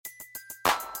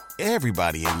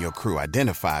Everybody in your crew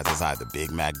identifies as either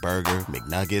Big Mac Burger,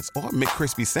 McNuggets, or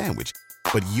McCrispy Sandwich.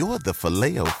 But you're the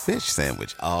Filet-O-Fish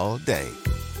Sandwich all day.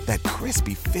 That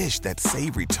crispy fish, that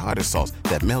savory tartar sauce,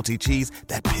 that melty cheese,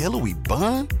 that pillowy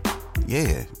bun.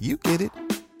 Yeah, you get it.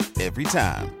 Every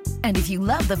time. And if you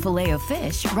love the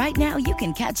Filet-O-Fish, right now you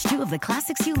can catch two of the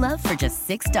classics you love for just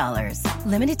 $6.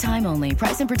 Limited time only.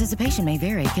 Price and participation may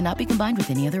vary. Cannot be combined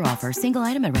with any other offer. Single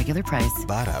item at regular price.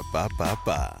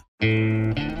 Ba-da-ba-ba-ba.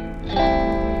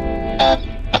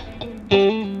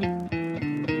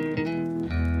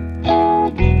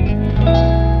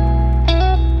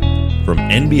 From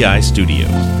NBI Studios,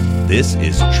 this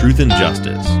is Truth and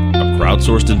Justice, a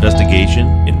crowdsourced investigation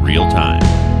in real time.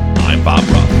 I'm Bob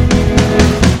Ruff.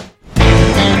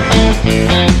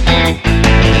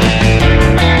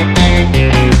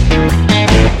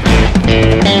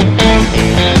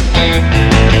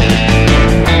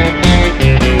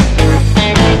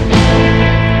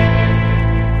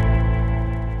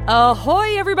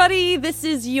 Ahoy, everybody! This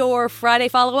is your Friday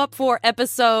follow-up for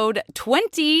episode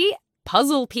 20,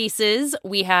 Puzzle Pieces.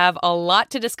 We have a lot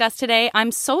to discuss today.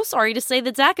 I'm so sorry to say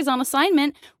that Zach is on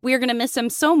assignment. We are going to miss him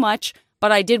so much,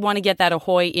 but I did want to get that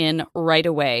ahoy in right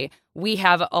away. We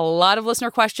have a lot of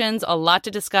listener questions, a lot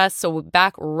to discuss, so we're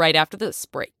back right after this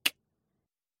break.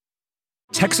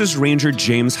 Texas Ranger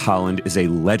James Holland is a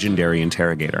legendary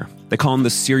interrogator. They call him the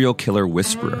serial killer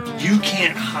whisperer. You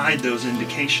can't hide those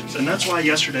indications, and that's why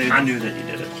yesterday I knew that he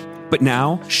did it. But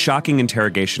now, shocking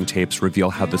interrogation tapes reveal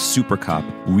how the super cop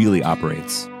really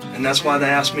operates. And that's why they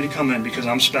asked me to come in, because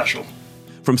I'm special.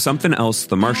 From Something Else,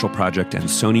 The Marshall Project, and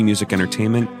Sony Music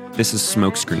Entertainment, this is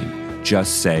Smokescreen.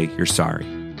 Just say you're sorry.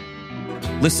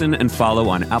 Listen and follow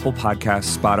on Apple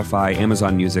Podcasts, Spotify,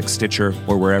 Amazon Music, Stitcher,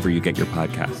 or wherever you get your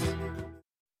podcasts.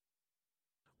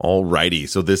 Alrighty,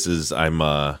 so this is, I'm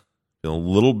a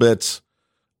little bit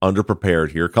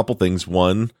underprepared here. A couple things.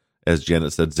 One, as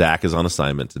Janet said, Zach is on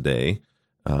assignment today,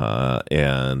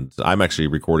 and I'm actually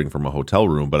recording from a hotel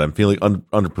room, but I'm feeling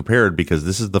underprepared because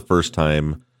this is the first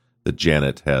time that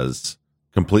Janet has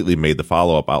completely made the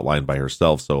follow-up outline by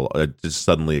herself, so it's just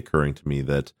suddenly occurring to me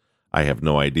that I have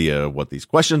no idea what these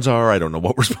questions are. I don't know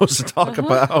what we're supposed to talk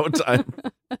about.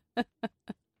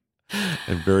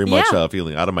 I'm very much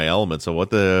feeling out of my element. So what's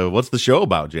the show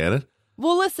about, Janet?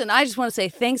 Well, listen, I just want to say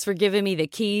thanks for giving me the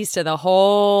keys to the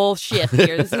whole shit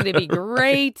here. This is going to be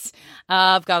great.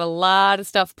 I've got a lot of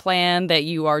stuff planned that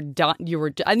you were done. You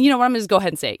know what? I'm going to just go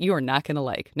ahead and say it. You are not going to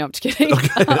like. No, I'm just kidding.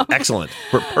 Okay. Excellent.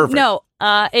 Perfect. No,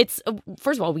 it's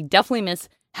first of all, we definitely miss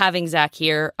having Zach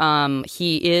here.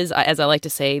 He is, as I like to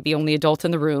say, the only adult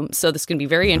in the room. So this is going to be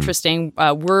very interesting.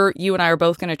 You and I are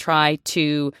both going to try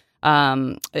to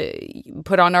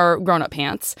put on our grown-up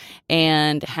pants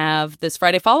and have this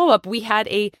Friday follow-up. We had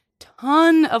a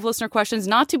ton of listener questions,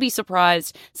 not to be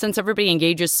surprised since everybody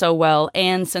engages so well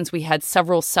and since we had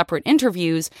several separate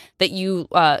interviews that you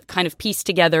kind of pieced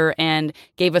together and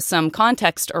gave us some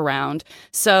context around.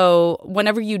 So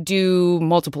whenever you do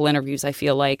multiple interviews, I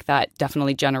feel like that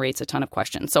definitely generates a ton of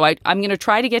questions. So I'm going to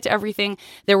try to get to everything.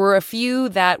 There were a few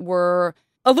that were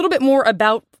a little bit more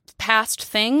about past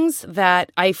things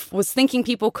that I was thinking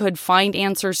people could find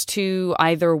answers to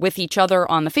either with each other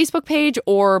on the Facebook page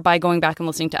or by going back and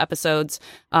listening to episodes.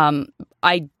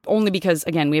 Only because,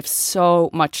 again, we have so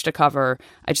much to cover.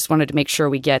 I just wanted to make sure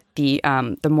we get the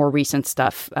more recent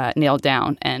stuff nailed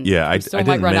down. And I still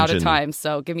might run out of time,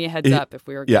 so give me a heads up if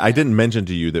we were. I didn't mention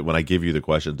to you that when I give you the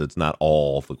questions, it's not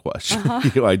all the questions. I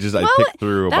picked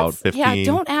through about 15. Yeah,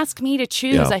 don't ask me to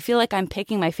choose. Yeah. I feel like I'm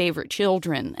picking my favorite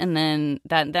children, and then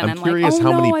I'm curious like,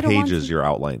 how many pages your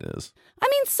outline is. I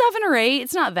mean, 7 or 8.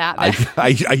 It's not that bad.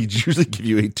 I usually give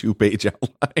you a 2-page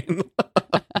outline.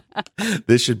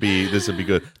 This would be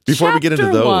good. Before we get into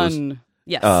those, 1.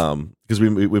 Yes, because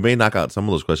we may knock out some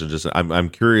of those questions. Just I'm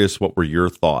curious, what were your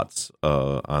thoughts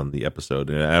on the episode?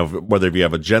 Whether if you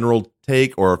have a general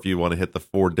take or if you want to hit the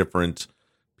 4 different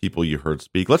people you heard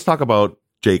speak. Let's talk about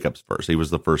Jacobs first. He was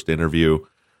the first interview.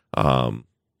 The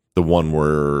one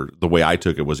where the way I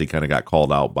took it was he kind of got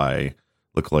called out by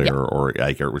LeClaire or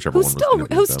Ike or whichever one was.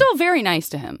 Who's still very nice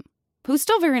to him. Do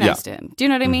you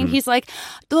know what I mean? Mm-hmm. He's like,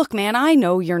 look, man, I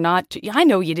know you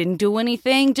didn't do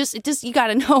anything. Just you got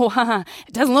to know,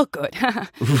 it doesn't look good.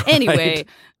 Anyway, right.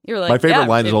 You're like, my favorite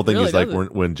line of the whole thing really is like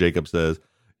when Jacob says,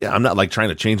 yeah, I'm not like trying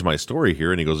to change my story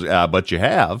here. And he goes, but you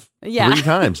have 3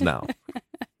 times now.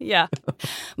 Yeah.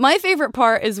 My favorite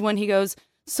part is when he goes,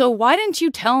 so why didn't you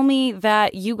tell me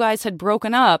that you guys had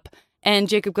broken up? And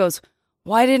Jacob goes,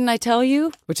 why didn't I tell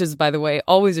you? Which is, by the way,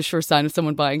 always a sure sign of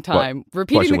someone buying time. What?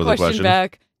 Repeating the question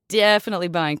back, definitely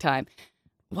buying time.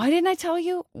 Why didn't I tell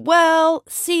you? Well,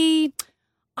 see,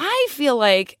 I feel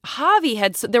like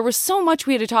Javi there was so much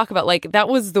we had to talk about. Like, that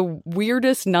was the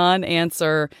weirdest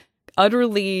non-answer.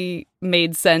 Utterly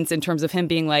made sense in terms of him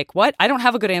being like, what? I don't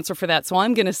have a good answer for that. So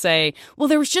I'm going to say, well,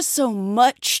 there was just so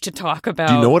much to talk about.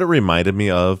 Do you know what it reminded me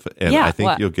of? And Yeah, I think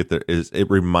what? you'll get there. Is it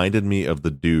reminded me of the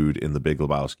dude in The Big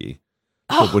Lebowski.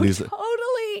 Oh, when he's,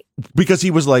 totally. because he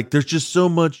was like, there's just so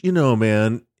much,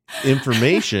 man,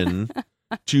 information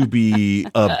to be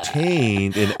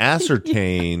obtained and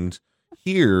ascertained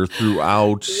here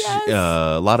throughout Yes.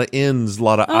 a lot of ins, a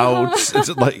lot of outs. It's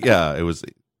like, yeah, it was.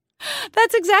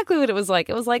 That's exactly what it was like.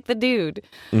 It was like the dude.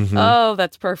 Mhm. Oh,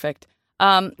 that's perfect.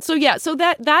 So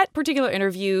that particular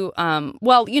interview,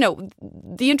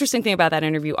 the interesting thing about that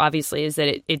interview, obviously, is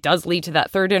that it does lead to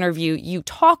that third interview. You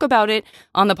talk about it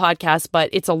on the podcast, but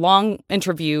it's a long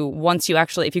interview once you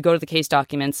actually, if you go to the case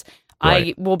documents.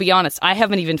 Right. I will be honest, I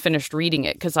haven't even finished reading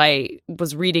it because I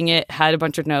was reading it, had a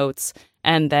bunch of notes,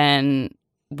 and then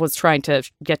was trying to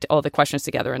get all the questions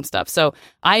together and stuff. So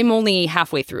I'm only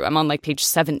halfway through. I'm on like page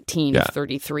 17 of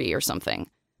 33 or something.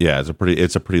 Yeah,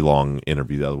 it's a pretty long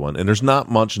interview, the other one. And there's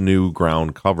not much new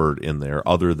ground covered in there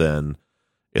other than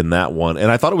in that one.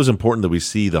 And I thought it was important that we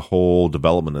see the whole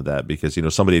development of that because,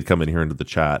 somebody had come in here into the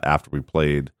chat after we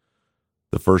played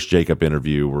the first Jacob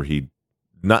interview where he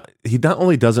not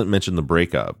only doesn't mention the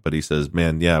breakup, but he says,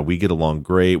 man, yeah, we get along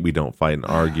great. We don't fight and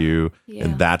argue. Yeah.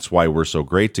 And that's why we're so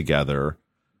great together.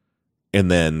 And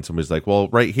then somebody's like, well,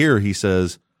 right here, he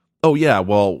says, oh, yeah,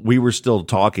 well, we were still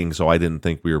talking, so I didn't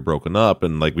think we were broken up.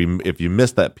 And like, if you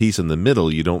miss that piece in the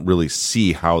middle, you don't really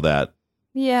see how that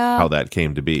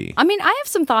came to be. I mean, I have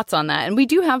some thoughts on that. And we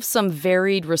do have some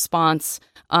varied response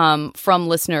from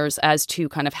listeners as to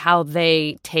kind of how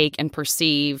they take and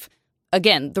perceive,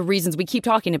 again, the reasons we keep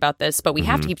talking about this, but we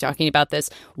have to keep talking about this.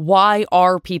 Why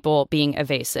are people being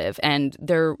evasive? And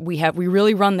we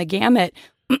really run the gamut.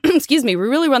 Excuse me, we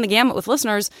really run the gamut with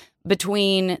listeners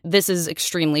between this is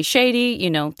extremely shady.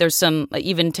 There's some,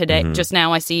 even today, just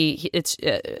now I see it's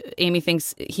Amy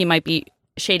thinks he might be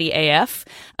shady AF,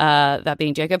 that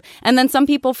being Jacob. And then some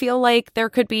people feel like there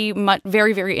could be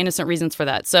very, very innocent reasons for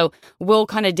that. So we'll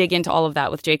kind of dig into all of that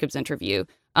with Jacob's interview.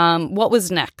 What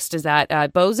was next? Is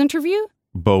that Bo's interview?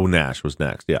 Bo Nash was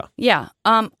next, yeah. Yeah.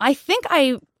 I think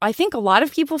a lot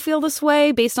of people feel this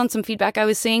way based on some feedback I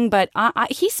was seeing, but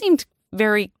he seemed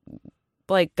very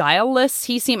guileless.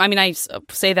 I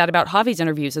say that about Javi's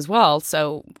interviews as well,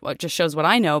 so it just shows what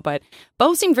I know, but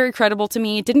Bo seemed very credible to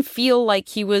me. It didn't feel like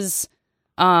he was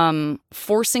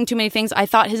forcing too many things. I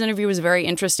thought his interview was very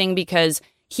interesting because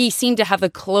he seemed to have the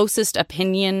closest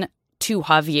opinion to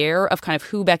Javier of kind of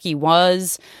who Becky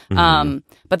was.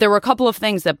 But there were a couple of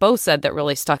things that Bo said that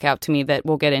really stuck out to me that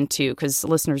we'll get into because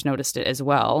listeners noticed it as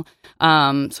well. So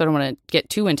I don't want to get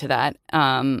too into that.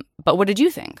 But what did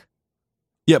you think?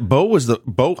 Yeah, Bo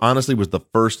honestly was the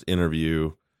first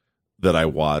interview that I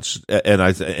watched,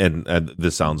 and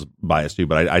this sounds biased too,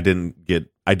 but I didn't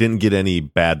get any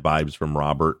bad vibes from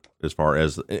Robert as far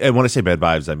as, and when I say bad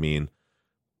vibes, I mean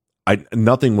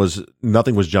nothing was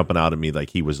jumping out at me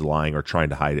like he was lying or trying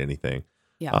to hide anything.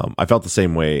 Yeah. I felt the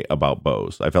same way about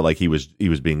Bo's. I felt like he was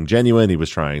being genuine. He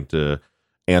was trying to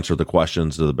answer the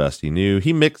questions to the best he knew.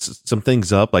 He mixed some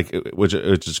things up, which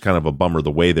is kind of a bummer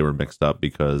the way they were mixed up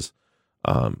because.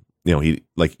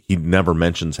 He never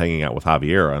mentions hanging out with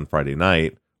Javier on Friday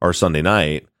night or Sunday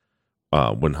night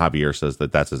when Javier says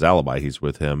that that's his alibi. He's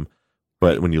with him.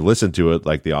 But when you listen to it,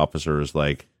 like the officer is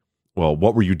like, well,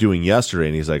 what were you doing yesterday?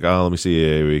 And he's like, oh, let me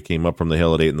see. We came up from the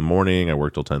hill at 8 a.m. I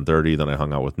worked till 10:30. Then I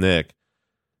hung out with Nick.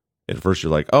 At first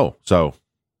you're like, oh, so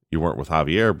you weren't with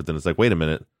Javier. But then it's like, wait a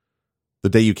minute. The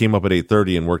day you came up at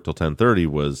 8:30 and worked till 10:30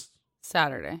 was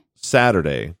Saturday.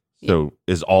 So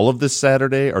is all of this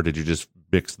Saturday, or did you just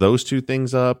mix those two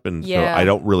things up? And so I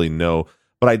don't really know,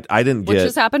 but I didn't get... Which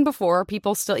has happened before.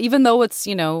 People still, even though it's,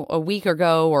 a week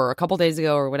ago or a couple days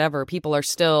ago or whatever, people are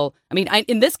still,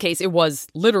 in this case, it was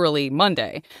literally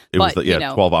Monday. It was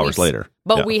 12 hours later.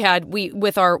 But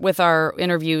with our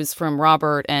interviews from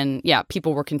Robert and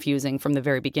people were confusing from the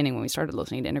very beginning when we started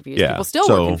listening to interviews. Yeah, people still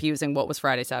were confusing what was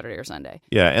Friday, Saturday, or Sunday.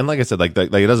 Yeah, and like I said, like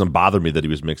it doesn't bother me that he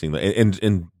was mixing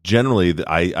and generally,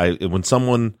 I when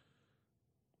someone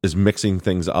is mixing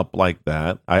things up like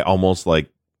that, I almost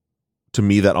to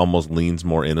me that almost leans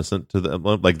more innocent to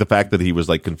the fact that he was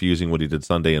confusing what he did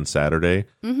Sunday and Saturday,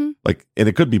 and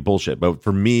it could be bullshit, but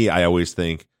for me, I always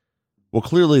think, well,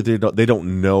 clearly they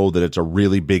don't know that it's a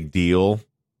really big deal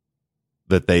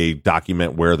that they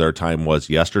document where their time was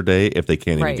yesterday if they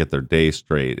can't even get their day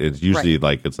straight. It's usually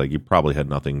it's like you probably had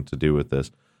nothing to do with this.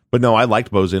 But no, I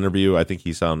liked Bo's interview. I think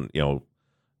he sounded,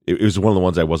 it was one of the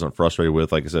ones I wasn't frustrated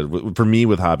with. Like I said, for me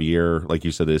with Javier, like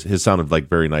you said, his sounded like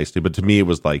very nice too. But to me, it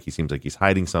was like he seems like he's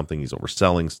hiding something. He's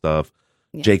overselling stuff.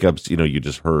 Yeah. Jacobs, you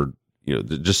just heard,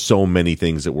 just so many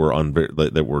things that were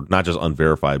that were not just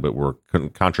unverified, but were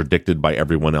contradicted by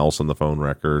everyone else on the phone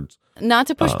records. Not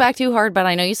to push back too hard, but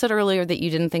I know you said earlier that you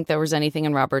didn't think there was anything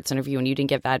in Robert's interview and you didn't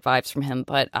get bad vibes from him.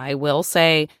 But I will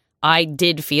say I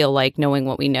did feel like, knowing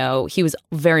what we know, he was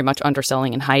very much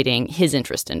underselling and hiding his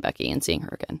interest in Becky and seeing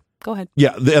her again. Go ahead.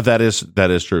 Yeah, that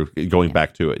is true. Going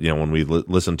back to it, when we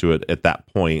listened to it at that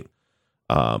point,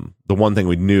 the one thing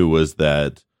we knew was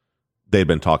that they'd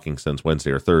been talking since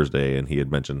Wednesday or Thursday, and he had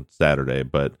mentioned Saturday.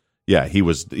 But yeah, he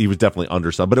was definitely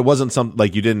underselling. But it wasn't something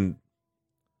like you didn't.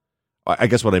 I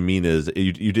guess what I mean is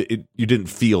you didn't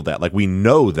feel that. Like, we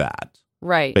know that,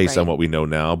 right? Based on what we know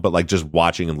now, but like just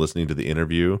watching and listening to the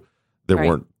interview, there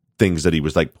weren't things that he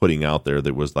was like putting out there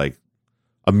that was like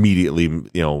immediately,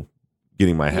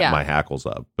 getting my hackles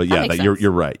up. But yeah,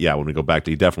 you're right. Yeah, when we go back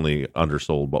to, he definitely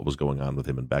undersold what was going on with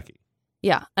him and Becky.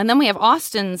 Yeah, and then we have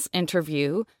Austin's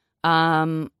interview.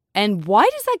 And why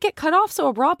does that get cut off so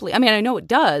abruptly? I mean, I know it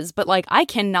does, but like I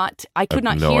could not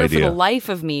hear for the life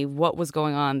of me what was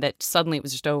going on, that suddenly it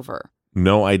was just over.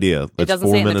 No idea. It doesn't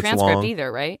say in the transcript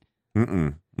either, right?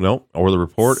 No, or the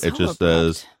report. So it just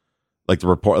says, like, the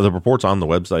report's on the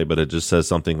website, but it just says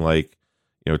something like,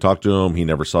 talk to him. He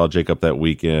never saw Jacob that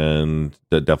weekend.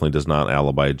 That definitely does not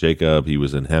alibi Jacob. He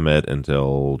was in Hemet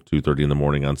until 2:30 in the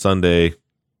morning on Sunday.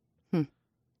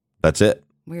 That's it.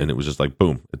 Weird. And it was just like,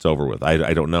 boom, it's over with.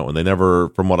 I don't know. And they never,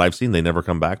 from what I've seen, they never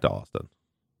come back to Austin.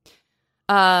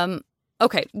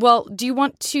 Okay. Well, do you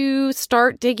want to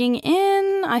start digging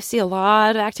in? I see a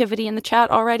lot of activity in the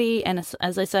chat already. And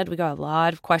as I said, we got a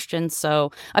lot of questions.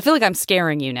 So I feel like I'm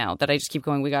scaring you now that I just keep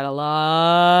going. We got a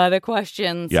lot of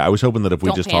questions. Yeah, I was hoping that if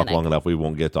we talk long enough, we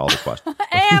won't get to all the questions.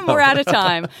 And we're out of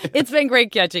time. It's been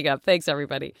great catching up. Thanks,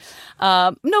 everybody.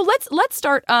 Let's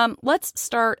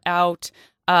start out.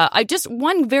 I just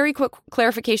one very quick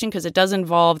clarification, because it does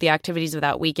involve the activities of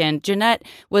that weekend. Jeanette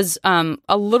was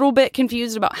a little bit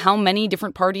confused about how many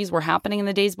different parties were happening in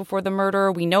the days before the murder.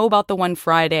 We know about the one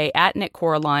Friday at Nick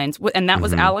Coraline's, and that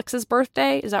was Alex's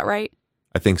birthday. Is that right?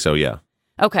 I think so, yeah.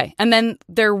 Okay. And then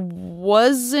there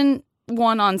wasn't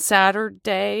one on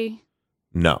Saturday?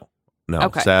 No.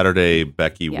 Okay. Saturday,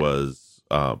 Becky was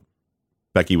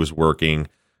working.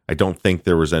 I don't think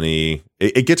there was any.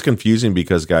 It gets confusing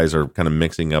because guys are kind of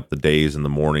mixing up the days and the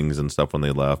mornings and stuff when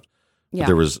they left. Yeah.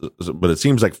 But it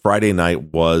seems like Friday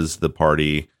night was the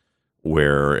party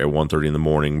where at 1:30 in the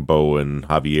morning, Bo and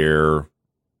Javier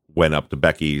went up to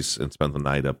Becky's and spent the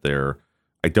night up there.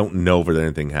 I don't know if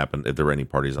anything happened, if there were any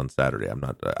parties on Saturday. I'm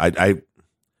not.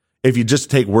 If you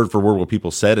just take word for word what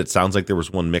people said, it sounds like there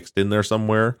was one mixed in there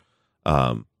somewhere.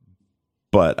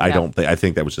 But I don't think. I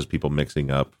think that was just people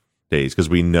mixing up days, because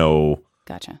we know.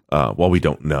 Gotcha. We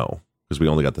don't know, because we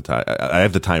only got the time. I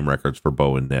have the time records for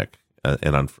Bo and Nick,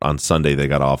 and on Sunday they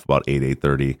got off about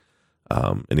 8:30.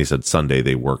 And he said Sunday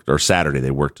they worked, or Saturday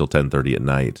they worked till 10:30 at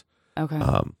night. Okay.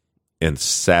 And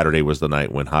Saturday was the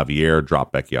night when Javier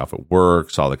dropped Becky off at work,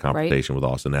 saw the confrontation with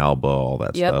Austin Alba, all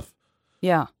that stuff.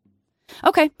 Yeah.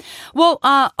 Okay. Well,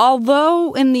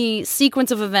 although in the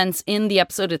sequence of events in the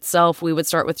episode itself, we would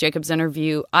start with Jacob's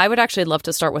interview, I would actually love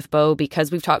to start with Bo, because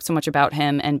we've talked so much about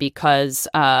him and because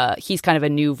he's kind of a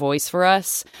new voice for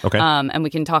us. Okay. And we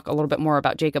can talk a little bit more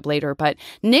about Jacob later. But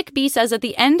Nick B says at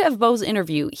the end of Bo's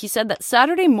interview, he said that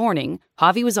Saturday morning,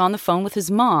 Javi was on the phone with his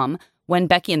mom when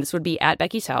Becky, and this would be at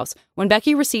Becky's house, when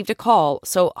Becky received a call.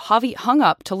 So Javi hung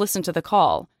up to listen to the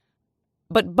call.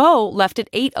 But Bo left at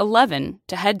 8:11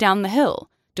 to head down the hill.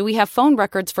 Do we have phone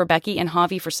records for Becky and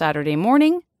Javi for Saturday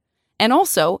morning? And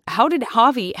also, how did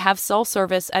Javi have cell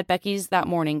service at Becky's that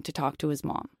morning to talk to his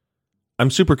mom?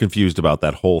 I'm super confused about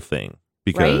that whole thing,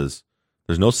 because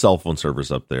there's no cell phone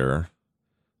service up there.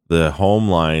 The home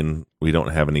line, we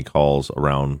don't have any calls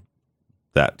around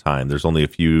that time. There's only a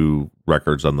few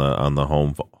records on the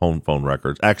home phone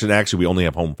records. Actually, we only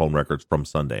have home phone records from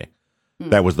Sunday.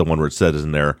 That was the one where it said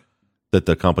in there that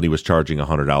the company was charging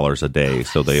 $100 a day,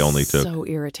 so they only took. So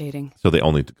irritating. So they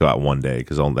only got one day,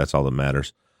 because that's all that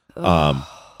matters.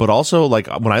 But also, like,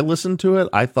 when I listened to it,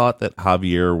 I thought that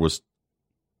Javier was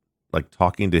like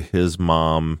talking to his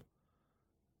mom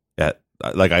at,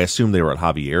 like, I assumed they were at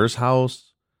Javier's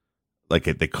house. Like,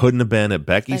 they couldn't have been at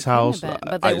Becky's house.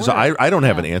 I don't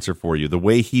have an answer for you. The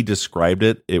way he described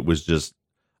it, it was just,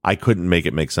 I couldn't make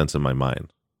it make sense in my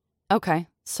mind. Okay.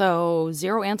 So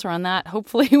zero answer on that.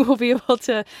 Hopefully we'll be able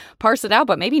to parse it out,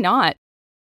 but maybe not.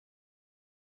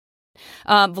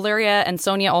 Valeria and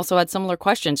Sonia also had similar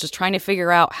questions, just trying to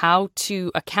figure out how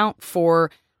to account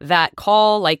for that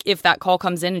call, like if that call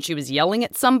comes in and she was yelling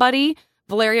at somebody,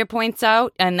 Valeria points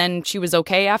out, and then she was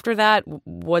okay after that.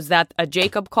 Was that a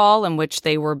Jacob call in which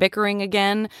they were bickering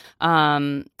again?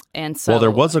 And so, well,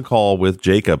 there was a call with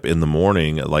Jacob in the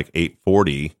morning at like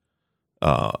 8:40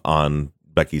 on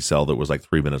Becky's cell that was like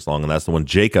 3 minutes long, and that's the one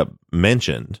Jacob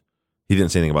mentioned. He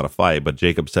didn't say anything about a fight, but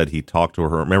Jacob said he talked to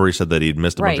her. Remember, he said that he'd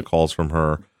missed a bunch of calls from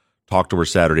her, talked to her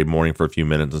Saturday morning for a few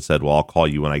minutes, and said, "Well, I'll call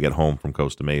you when I get home from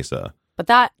Costa Mesa." But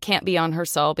that can't be on her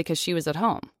cell because she was at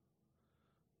home.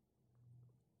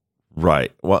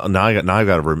 Right. Well, I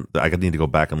need to go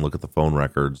back and look at the phone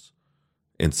records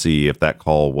and see if that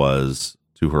call was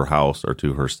to her house or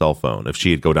to her cell phone. If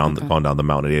she had gone down the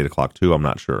mountain at 8:00 too, I'm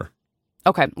not sure.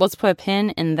 Okay, let's put a pin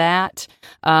in that.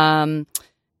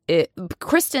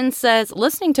 Kristen says,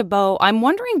 listening to Bo, I'm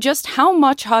wondering just how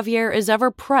much Javier is ever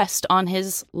pressed on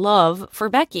his love for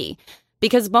Becky.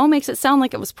 Because Bo makes it sound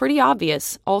like it was pretty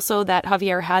obvious also that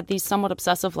Javier had these somewhat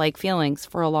obsessive-like feelings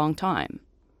for a long time.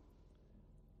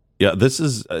 Yeah, this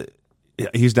is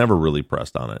he's never really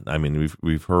pressed on it. I mean,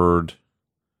 we've heard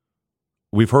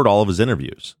all of his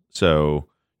interviews. So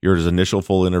his initial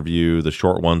full interview, the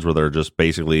short ones where they're just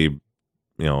basically,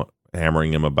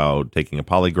 hammering him about taking a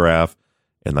polygraph,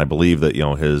 and I believe that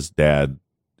his dad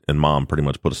and mom pretty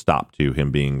much put a stop to him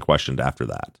being questioned after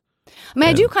that. I mean,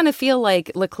 I do kind of feel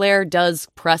like Leclerc does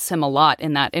press him a lot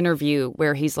in that interview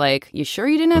where he's like, you sure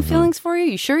you didn't have feelings for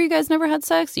you? You sure you guys never had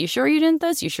sex? You sure you didn't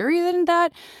this? You sure you didn't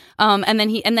that? And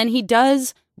then he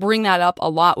does bring that up a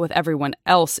lot with everyone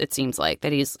else, it seems like.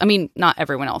 Not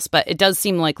everyone else, but it does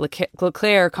seem like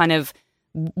Leclerc kind of,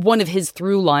 one of his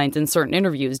through lines in certain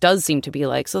interviews does seem to be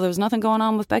like, so there's nothing going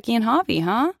on with Becky and Javi,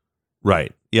 huh?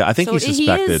 Right. Yeah, I think he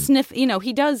suspected.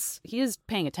 He is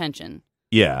paying attention.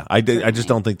 Yeah, I just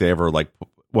don't think they ever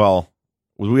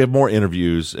we have more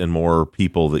interviews and more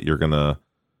people that you're going to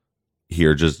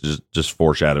hear just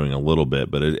foreshadowing a little bit,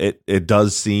 but it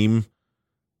does seem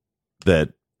that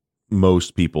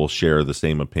most people share the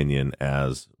same opinion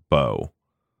as Bo,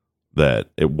 that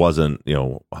it wasn't,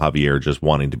 Javier just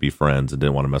wanting to be friends and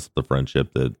didn't want to mess up the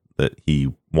friendship, that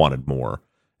he wanted more.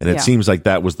 And it seems like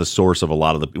that was the source of a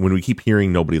lot of when we keep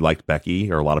hearing nobody liked Becky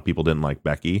or a lot of people didn't like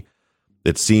Becky,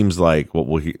 it seems like what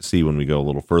we'll see when we go a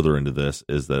little further into this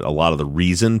is that a lot of the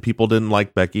reason people didn't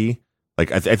like Becky,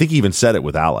 like I think he even said it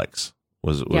with Alex,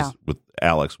 was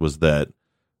that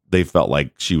they felt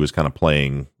like she was kind of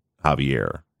playing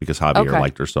Javier because Javier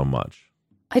liked her so much.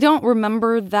 I don't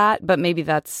remember that, but maybe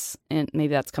that's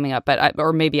coming up.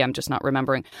 Or maybe I'm just not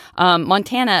remembering.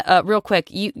 Montana, real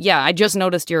quick, I just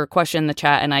noticed your question in the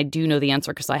chat, and I do know the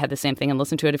answer because I had the same thing and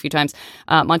listened to it a few times.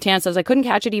 Montana says, I couldn't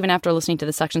catch it even after listening to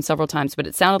the section several times, but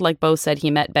it sounded like Bo said he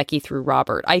met Becky through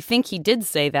Robert. I think he did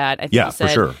say that. I think he said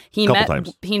for sure.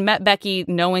 He met Becky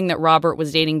knowing that Robert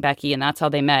was dating Becky, and that's how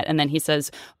they met. And then he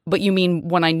says, but you mean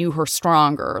when I knew her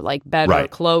stronger, like better,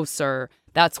 closer.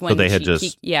 That's when They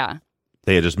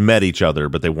had just met each other,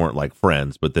 but they weren't like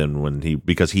friends. But then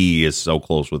because he is so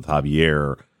close with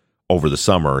Javier over the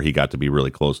summer, he got to be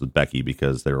really close with Becky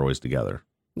because they were always together.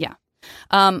 Yeah.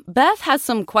 Beth has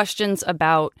some questions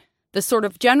about the sort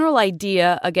of general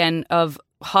idea, again, of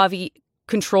Javi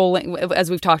controlling, as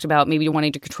we've talked about, maybe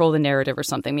wanting to control the narrative or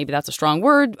something. Maybe that's a strong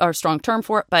word or a strong term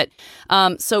for it. But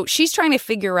so she's trying to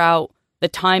figure out the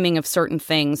timing of certain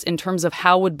things in terms of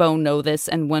how would Bo know this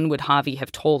and when would Javi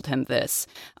have told him this.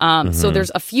 So there's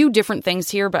a few different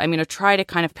things here, but I'm going to try to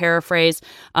kind of paraphrase.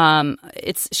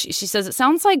 She says, it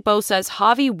sounds like Bo says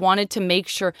Javi wanted to make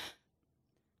sure.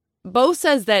 Bo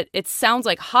says that it sounds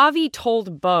like Javi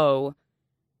told Bo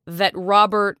that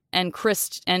Robert and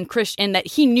Christian, that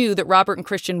he knew that Robert and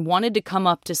Christian wanted to come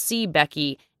up to see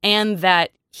Becky, and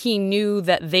that he knew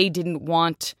that they didn't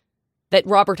want, that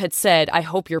Robert had said, I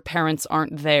hope your parents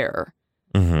aren't there.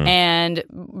 And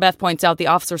Beth points out the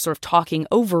officer sort of talking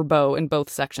over Bo in both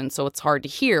sections, so it's hard to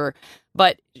hear.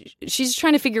 But she's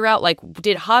trying to figure out, like,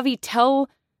 did Javi tell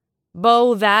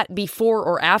Bo that before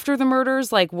or after the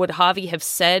murders? Like, would Javi have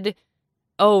said,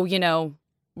 oh,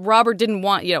 Robert didn't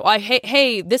want,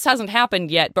 hey, this hasn't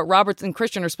happened yet, but Robert and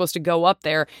Christian are supposed to go up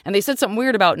there, and they said something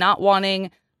weird about not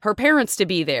wanting her parents to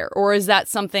be there? Or is that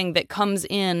something that comes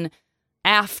in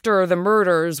after the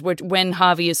murders, when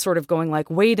Javi is sort of going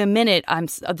like, wait a minute,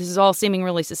 this is all seeming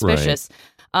really suspicious.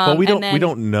 Right. Well, we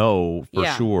don't know for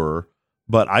sure,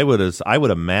 but I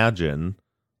would imagine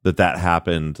that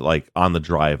happened like on the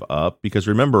drive up, because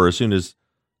remember, as soon as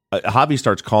Javi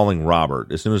starts calling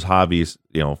Robert, as soon as Javi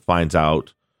finds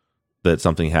out that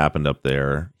something happened up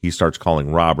there, he starts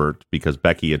calling Robert because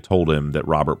Becky had told him that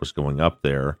Robert was going up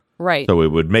there. Right. So it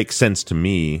would make sense to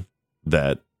me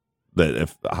that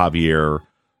if Javier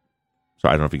So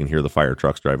I don't know if you can hear the fire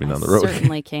trucks driving down the road.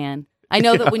 Certainly can. I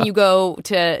know that when you go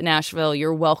to Nashville,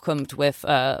 you're welcomed with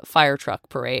a fire truck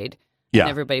parade. Yeah. And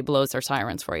everybody blows their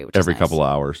sirens for you, which Every is nice. couple of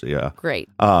hours. Yeah. Great.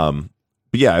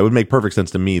 But yeah, it would make perfect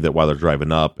sense to me that while they're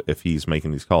driving up, if he's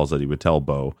making these calls, that he would tell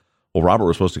Bo, well, Robert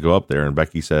was supposed to go up there and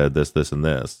Becky said this, this, and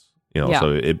this.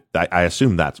 So I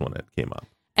assume that's when it came up.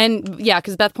 And yeah,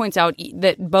 because Beth points out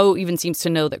that Bo even seems to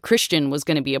know that Christian was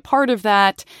going to be a part of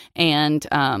that, and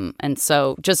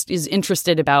so just is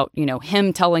interested about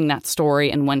him telling that story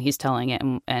and when he's telling it,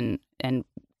 and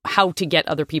how to get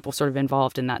other people sort of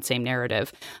involved in that same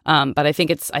narrative. But I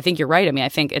think you're right. I mean, I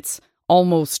think it's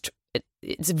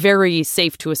very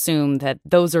safe to assume that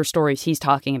those are stories he's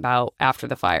talking about after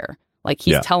the fire. Like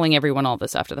he's telling everyone all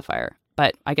this after the fire.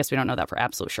 But I guess we don't know that for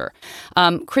absolute sure.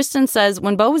 Kristen says,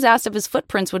 when Bo was asked if his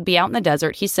footprints would be out in the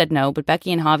desert, he said no, but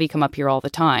Becky and Javi come up here all the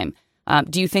time.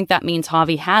 Do you think that means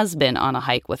Javi has been on a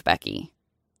hike with Becky?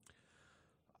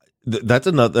 That's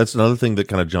another thing that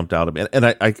kind of jumped out at me. And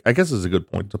I guess it's a good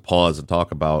point to pause and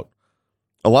talk about.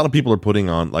 A lot of people are putting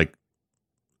on like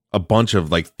a bunch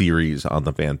of like theories on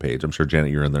the fan page. I'm sure,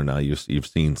 Janet, you're in there now. You've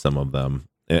seen some of them.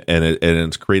 And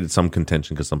it's created some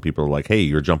contention because some people are like, hey,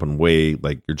 you're jumping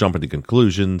to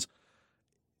conclusions.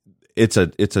 It's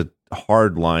a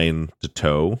hard line to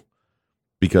toe,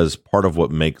 because part of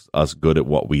what makes us good at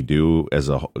what we do as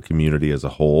a community as a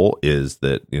whole is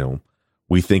that,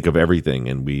 we think of everything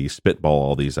and we spitball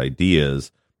all these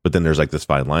ideas, but then there's like this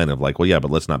fine line of like, well, yeah, but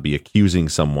let's not be accusing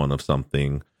someone of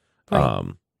something. Right.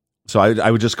 So I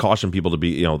would just caution people to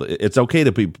be, it's okay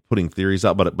to be putting theories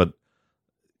out, but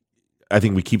I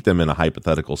think we keep them in a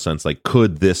hypothetical sense. Like,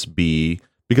 could this be,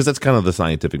 because that's kind of the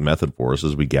scientific method for us,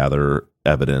 is we gather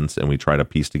evidence and we try to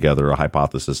piece together a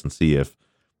hypothesis and see if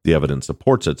the evidence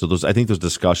supports it. So I think those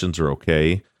discussions are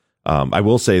okay. I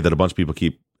will say that a bunch of people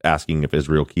keep asking if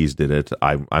Israel Keys did it.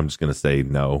 I'm just going to say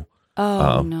no.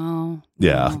 Oh, no.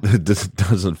 Yeah, this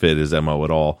doesn't fit his MO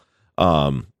at all.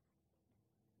 And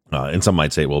some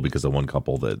might say, well, because the one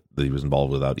couple that he was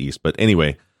involved with out east. But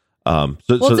anyway, it's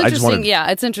interesting.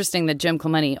 It's interesting that Jim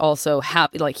Clemente also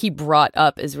he brought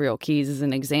up Israel Keys as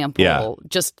an example,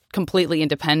 just completely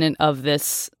independent of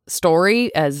this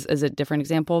story as a different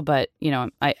example. But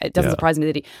it doesn't surprise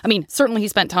me that certainly he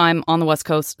spent time on the West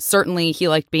Coast. Certainly he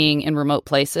liked being in remote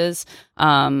places.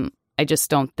 I just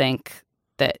don't think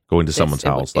that going to someone's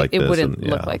house like this, it wouldn't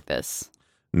look like this.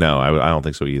 No, I don't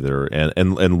think so either.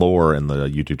 And Laura in the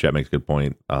YouTube chat makes a good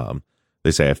point. They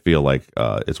say, I feel like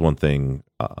it's one thing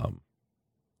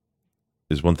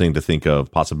to think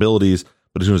of possibilities,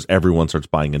 but as soon as everyone starts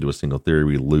buying into a single theory,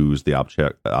 we lose the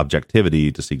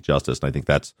objectivity to seek justice. And I think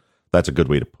that's a good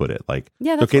way to put it. Like,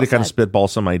 it's okay to kind of spitball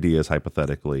some ideas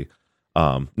hypothetically.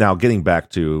 Now, with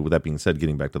that being said,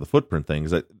 getting back to the footprint thing,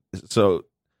 so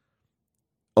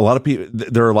a lot of people,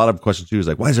 there are a lot of questions too, is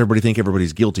like, why does everybody think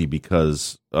everybody's guilty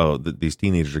because these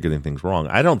teenagers are getting things wrong?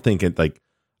 I don't think it, like,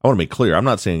 I want to make clear, I'm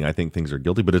not saying I think things are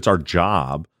guilty, but it's our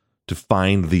job to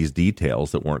find these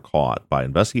details that weren't caught by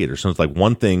investigators. So it's like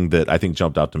one thing that I think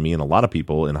jumped out to me and a lot of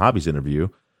people in Hobby's interview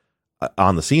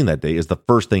on the scene that day is the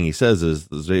first thing he says is,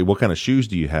 what kind of shoes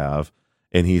do you have?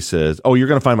 And he says, oh, you're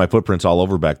going to find my footprints all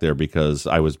over back there because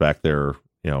I was back there,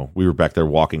 we were back there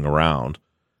walking around.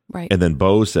 Right. And then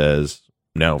Bo says,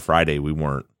 no, Friday we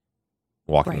weren't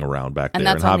walking around back there. And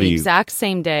that's on the exact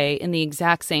same day in the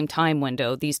exact same time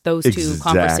window. Those two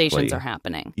conversations are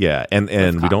happening. Yeah, and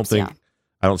we don't think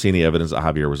I don't see any evidence that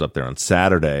Javier was up there on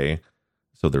Saturday,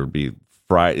 so there would be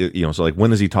Friday. So like,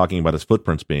 when is he talking about his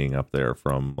footprints being up there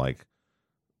from? Like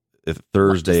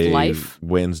Thursday,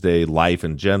 Wednesday, life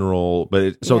in general.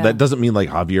 But that doesn't mean like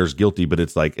Javier's guilty, but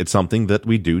it's like it's something that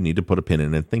we do need to put a pin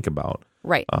in and think about.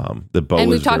 Right. The Bo,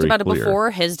 and we've talked about it before.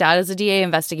 His dad is a DA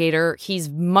investigator. He's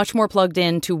much more plugged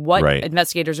into what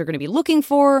investigators are going to be looking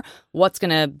for, what's going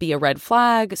to be a red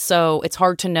flag. So it's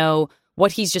hard to know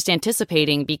what he's just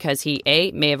anticipating because he,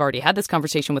 A, may have already had this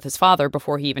conversation with his father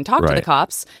before he even talked to the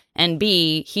cops, and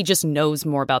B, he just knows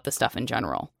more about the stuff in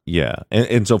general. Yeah.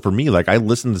 And so for me, like, I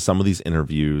listened to some of these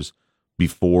interviews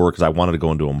before because I wanted to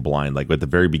go into them blind. Like at the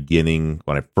very beginning,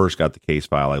 when I first got the case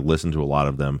file, I listened to a lot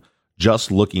of them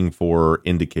just looking for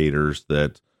indicators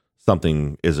that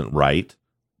something isn't right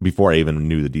before I even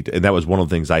knew the detail. And that was one of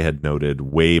the things I had noted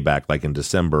way back, like in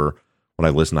December, when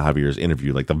I listened to Javier's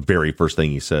interview. Like the very first thing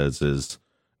he says is,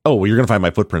 oh, well, you're going to find my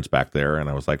footprints back there. And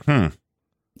I was like,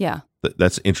 yeah,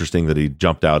 that's interesting that he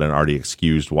jumped out and already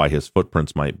excused why his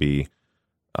footprints might be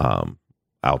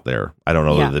out there. I don't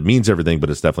know that it means everything, but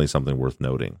it's definitely something worth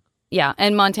noting. Yeah,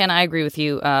 and Montana, I agree with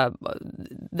you.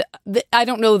 I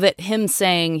don't know that him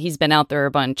saying he's been out there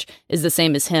a bunch is the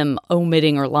same as him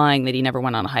omitting or lying that he never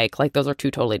went on a hike. Like, those are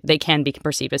they can be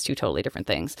perceived as two totally different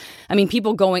things. I mean,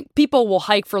 people will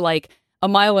hike for like a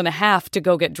mile and a half to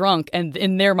go get drunk, and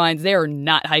in their minds, they are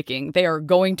not hiking. They are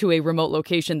going to a remote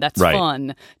location that's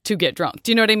fun to get drunk.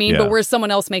 Do you know what I mean? Yeah. But whereas someone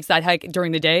else makes that hike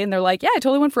during the day, and they're like, yeah, I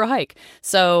totally went for a hike.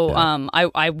 So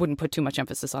I wouldn't put too much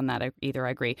emphasis on that either. I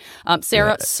agree.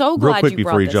 Sarah, so glad real quick you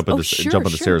brought before you this. jump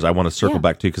into Sarah's, I want to circle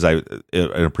back too, because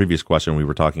in a previous question we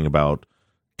were talking about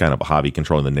kind of Javi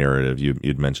controlling the narrative.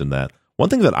 You'd mentioned that. One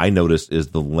thing that I noticed is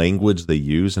the language they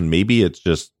use, and maybe it's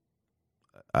just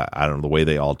I don't know, the way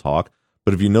they all talk.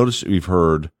 But if you notice, we've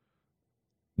heard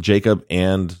Jacob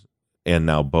and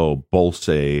now Bo both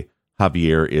say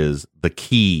Javier is the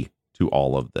key to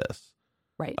all of this.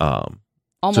 Right.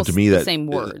 Almost so to me, the same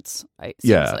words. Right?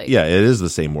 Yeah, it is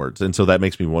the same words. And so that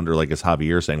makes me wonder, like, is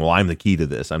Javier saying, well, I'm the key to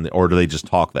this? Or do they just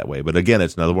talk that way? But again,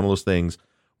 it's another one of those things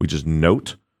we just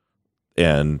note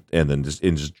and then just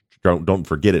don't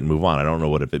forget it and move on. I don't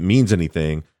know if it means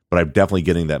anything, but I'm definitely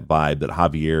getting that vibe that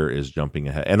Javier is jumping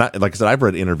ahead. And like I said, I've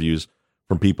read interviews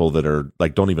from people that are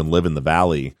like, don't even live in the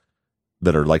valley,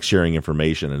 that are like sharing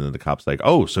information. And then the cop's like,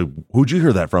 oh, so who'd you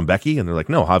hear that from, Becky? And they're like,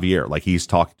 no, Javier. Like, he's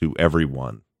talked to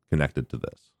everyone connected to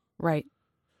this. Right.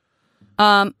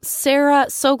 Sarah,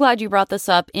 so glad you brought this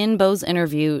up. In Bo's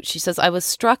interview, she says, I was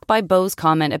struck by Bo's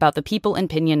comment about the people in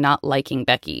Pinion not liking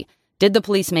Becky. Did the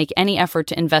police make any effort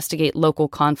to investigate local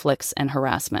conflicts and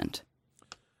harassment?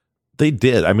 They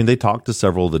did. I mean, they talked to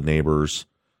several of the neighbors.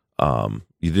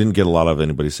 You didn't get a lot of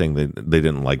anybody saying they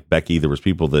didn't like Becky. There was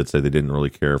people that said they didn't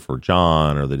really care for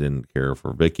John, or they didn't care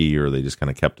for Vicky, or they just kind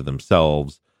of kept to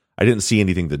themselves. I didn't see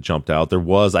anything that jumped out.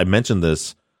 I mentioned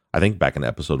this, I think back in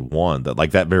episode 1, that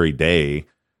like that very day,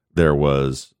 there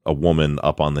was a woman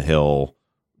up on the hill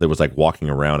that was like walking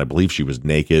around. I believe she was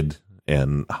naked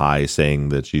and high, saying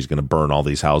that she's going to burn all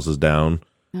these houses down.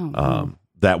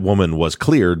 That woman was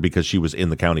cleared because she was in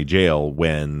the county jail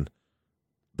when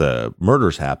the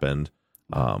murders happened.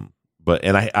 But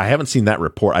I haven't seen that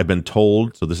report. I've been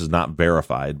told, so this is not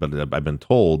verified, but I've been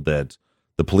told that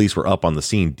the police were up on the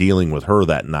scene dealing with her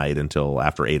that night until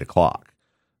after 8:00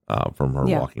 from her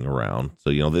walking around.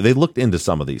 So, they looked into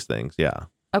some of these things. Yeah.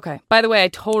 Okay. By the way,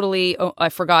 I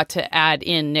forgot to add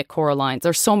in Nick Coraline's.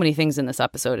 There's so many things in this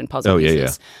episode in puzzle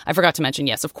pieces. Yeah. I forgot to mention,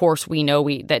 yes, of course, we know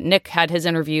that Nick had his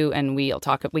interview, and we can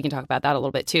talk about that a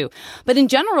little bit too. But in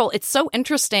general, it's so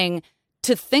interesting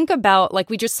to think about,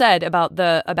 like we just said, about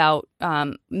Bo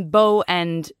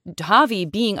and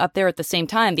Javi being up there at the same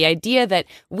time. The idea that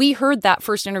we heard that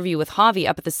first interview with Javi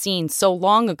up at the scene so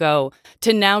long ago,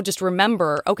 to now just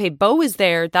remember, okay, Bo is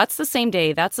there. That's the same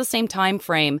day. That's the same time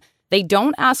frame. They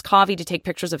don't ask Javi to take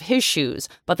pictures of his shoes,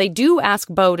 but they do ask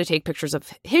Bo to take pictures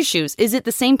of his shoes. Is it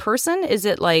the same person? Is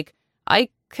it like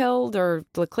Eicheld or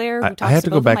Leclerc? I have to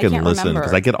go back and listen,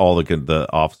 because I get all the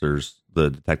officers, the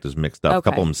detectives mixed up. Okay. A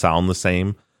couple of them sound the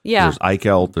same. Yeah. There's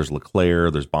Eichelt, there's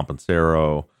Leclerc, there's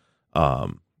Bompancero.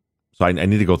 So I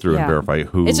need to go through and verify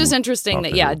who. It's just interesting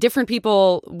that, different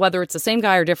people, whether it's the same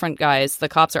guy or different guys, the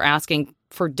cops are asking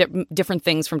for different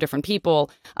things from different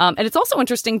people. And it's also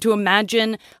interesting to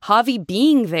imagine Javi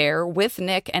being there with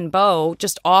Nick and Bo,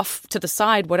 just off to the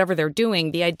side, whatever they're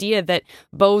doing. The idea that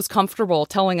Bo's comfortable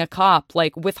telling a cop,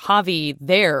 like, with Javi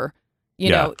there, you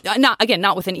know,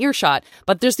 not within earshot,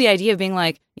 but there's the idea of being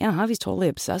like, yeah, Javi's totally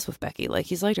obsessed with Becky. Like,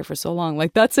 he's liked her for so long.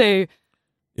 Like, I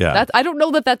don't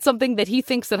know that that's something that he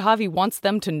thinks that Javi wants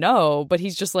them to know, but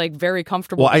he's just like very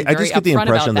comfortable. Well, I just get the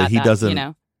impression that he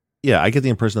doesn't. Yeah, I get the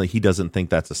impression that he doesn't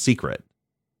think that's a secret.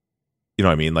 You know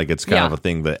what I mean? Like, it's kind of a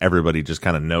thing that everybody just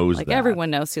kind of knows. Like, that. Everyone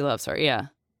knows he loves her. Yeah.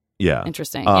 Yeah.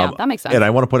 Interesting. Yeah, that makes sense. And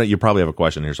I want to put it, you probably have a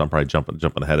question here, so I'm probably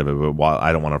jumping ahead of it, but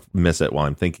I don't want to miss it while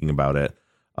I'm thinking about it.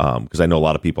 Because I know a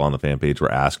lot of people on the fan page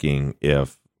were asking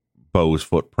if Bo's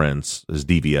footprints, his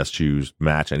DVS shoes,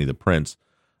 match any of the prints.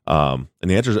 And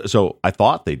the answer is, so I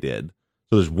thought they did.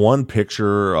 So there's one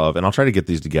picture of, and I'll try to get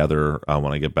these together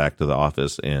when I get back to the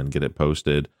office and get it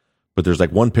posted. But there's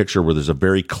like one picture where there's a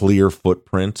very clear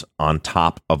footprint on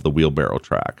top of the wheelbarrow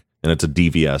track, and it's a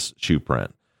DVS shoe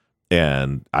print.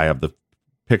 And I have the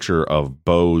picture of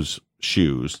Bo's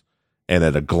shoes, and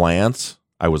at a glance,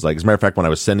 I was like, as a matter of fact, when I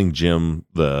was sending Jim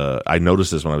I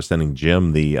noticed this when I was sending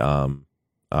Jim the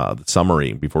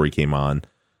summary before he came on.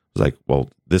 I was like, well,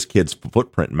 this kid's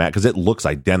footprint, Matt, because it looks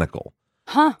identical.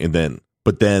 Huh.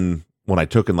 But then when I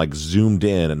took and like zoomed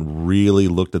in and really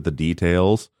looked at the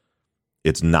details,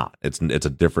 it's not. It's a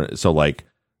different. So like,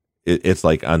 it's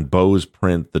like on Bo's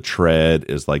print, the tread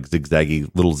is like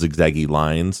little zigzaggy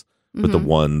lines, but the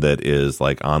one that is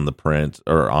like on the print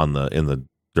or in the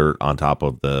dirt on top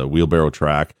of the wheelbarrow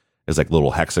track as like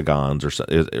little hexagons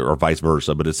or vice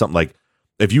versa. But it's something like,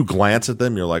 if you glance at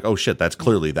them, you're like, oh shit, that's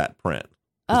clearly that print.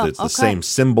 Oh, it's the same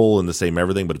symbol and the same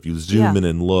everything, but if you zoom in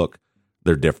and look,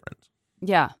 they're different.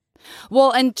 Yeah.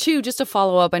 Well, and two, just to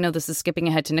follow up, I know this is skipping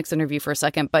ahead to Nick's interview for a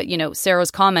second, but, Sarah's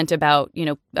comment about,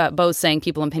 Bo saying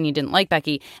people in opinion didn't like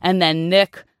Becky, and then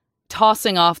Nick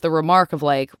tossing off the remark of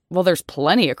like, well, there's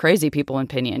plenty of crazy people in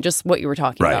opinion, just what you were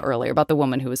talking about earlier about the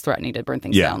woman who was threatening to burn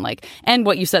things down, like, and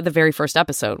what you said the very first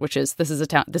episode, which is this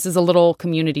is a little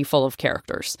community full of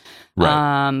characters,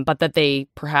 but that they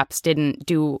perhaps didn't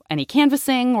do any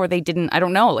canvassing, or they didn't, I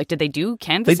don't know, like, did they do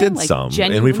canvassing? They did some,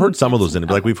 and we've heard some of those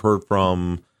like we've heard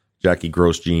from Jackie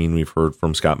Grosjean, we've heard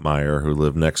from Scott Meyer, who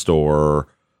lived next door.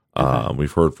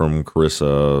 We've heard from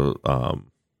Carissa.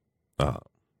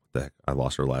 I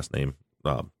lost her last name.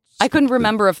 I couldn't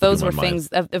remember if those were things.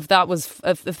 If that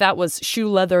was shoe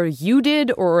leather you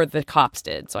did or the cops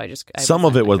did. So some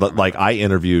of it was like I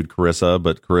interviewed Carissa,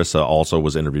 but Carissa also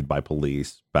was interviewed by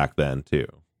police back then too.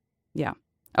 Yeah.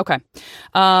 Okay.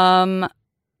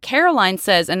 Caroline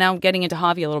says, and now getting into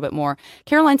Javi a little bit more,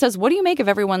 Caroline says, what do you make of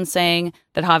everyone saying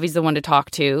that Javi's the one to talk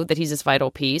to, that he's his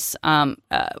vital piece,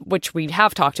 which we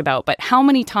have talked about, but how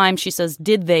many times, she says,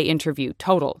 did they interview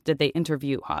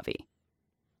Javi?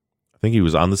 I think he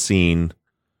was on the scene,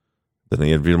 then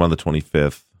they interviewed him on the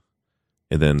 25th,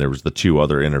 and then there was the two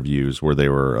other interviews where they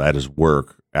were at his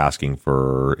work asking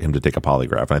for him to take a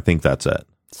polygraph, and I think that's it.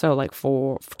 So like 3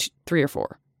 or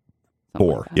 4.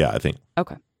 4, like yeah, I think.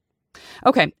 Okay.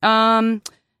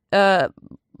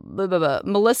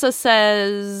 Melissa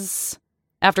says,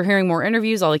 after hearing more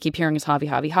interviews, all I keep hearing is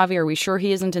Javi. Are we sure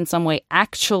he isn't in some way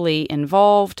actually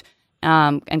involved?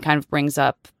 And kind of brings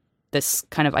up this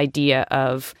kind of idea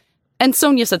of, and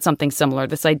Sonia said something similar,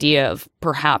 this idea of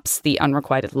perhaps the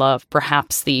unrequited love,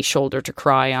 perhaps the shoulder to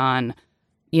cry on.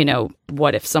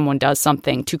 What if someone does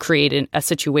something to create a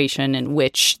situation in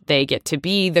which they get to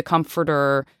be the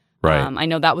comforter? Right.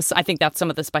 I think that's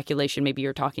some of the speculation maybe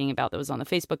you're talking about that was on the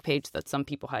Facebook page that some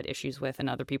people had issues with, and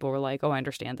other people were like, oh, I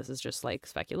understand this is just like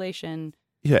speculation.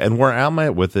 Yeah, and where I'm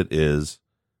at with it is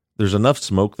there's enough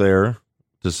smoke there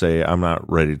to say I'm not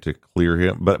ready to clear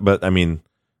him. But I mean,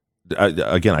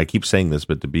 again, I keep saying this,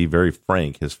 but to be very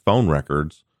frank, his phone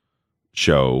records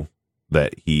show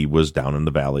that he was down in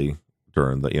the valley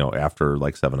during after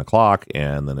like 7:00,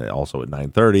 and then also at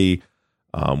 9:30.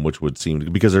 Which would seem to,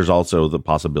 because there's also the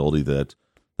possibility that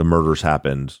the murders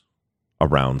happened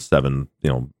around 7.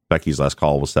 Becky's last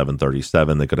call was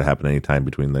 7:37. They could have happened any time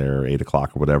between there,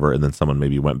 8:00 or whatever, and then someone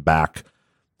maybe went back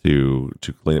to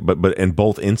clean it. But in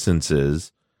both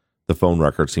instances, the phone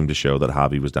records seem to show that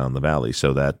Javi was down in the valley.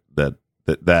 So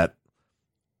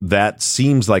that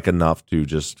seems like enough to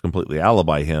just completely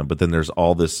alibi him. But then there's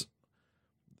all this.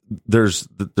 There's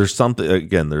something,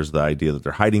 again, there's the idea that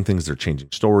they're hiding things, they're changing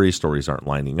stories aren't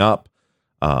lining up.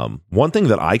 One thing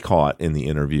that I caught in the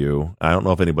interview, I don't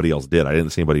know if anybody else did, I didn't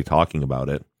see anybody talking about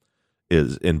it,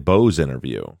 is in Bo's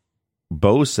interview.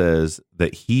 Bo says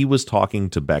that he was talking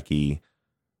to Becky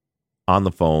on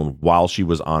the phone while she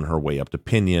was on her way up to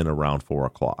Pinion around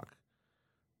 4:00.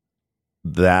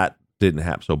 That didn't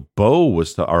happen. So Bo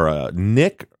was,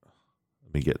 Nick,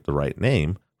 let me get the right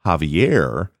name,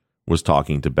 Javier, was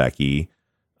talking to Becky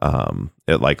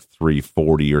at like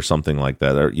 3:40 or something like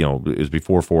that. Or, it was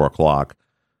before 4:00,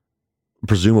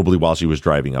 presumably while she was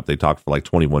driving up. They talked for like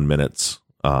 21 minutes,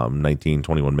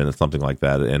 21 minutes, something like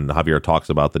that. And Javier talks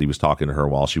about that he was talking to her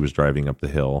while she was driving up the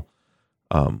hill.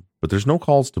 But there's no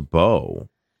calls to Bo,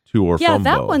 to or from Bo. Yeah,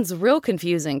 that one's real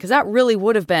confusing, because that really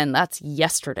would have been, that's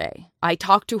yesterday. I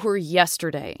talked to her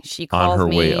yesterday. She called me.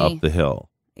 On her way up the hill.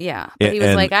 Yeah, but he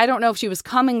was like, I don't know if she was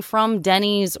coming from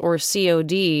Denny's or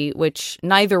COD, which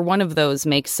neither one of those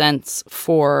makes sense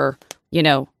for,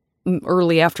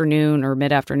 early afternoon or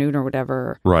mid-afternoon or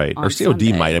whatever. Right, or COD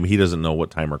Sunday. Might. I mean, he doesn't know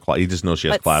what time her class. He just knows she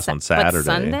has class on Saturday. But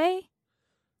Sunday?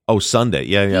 Oh, Sunday.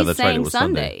 Yeah, that's right. It was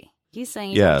Sunday. He's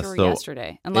saying he talked to her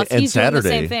yesterday. Unless he's doing the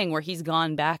same thing where he's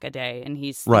gone back a day and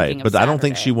he's right. But I don't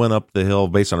think she went up the hill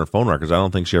based on her phone records. I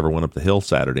don't think she ever went up the hill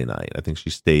Saturday night. I think she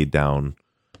stayed down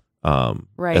at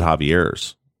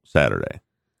Javier's Saturday.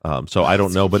 So I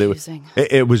don't know, but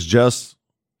it was just,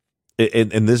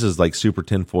 and this is like super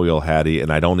tinfoil hatty,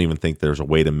 and I don't even think there's a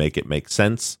way to make it make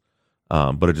sense.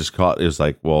 But it just it was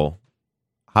like, well,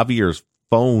 Javier's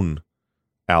phone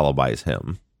alibis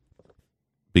him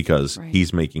because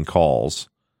he's making calls.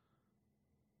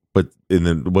 But and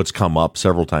then what's come up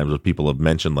several times, what people have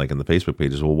mentioned, like in the Facebook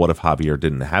pages, well, what if Javier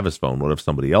didn't have his phone? What if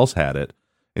somebody else had it?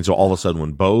 And so all of a sudden,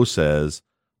 when Bo says,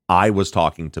 I was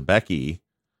talking to Becky,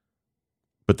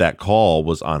 but that call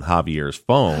was on Javier's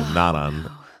phone, not on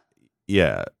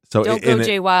Yeah. So Don't go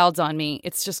Jay Wilds on me.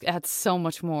 It's just adds so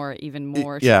much more, even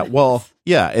more. Yeah. Well,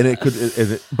 yeah. And it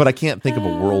could, but I can't think of a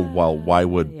world why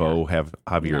would Bo have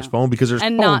Javier's phone? Because there's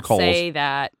and phone not calls. say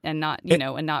that and not,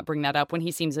 and not bring that up when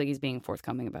he seems like he's being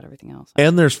forthcoming about everything else.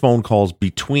 And there's phone calls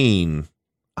between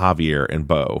Javier and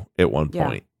Bo at one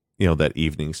point, that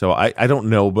evening. So I don't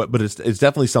know, but it's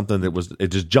definitely something that it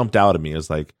just jumped out at me as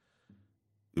like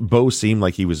Bo seemed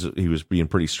like he was being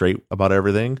pretty straight about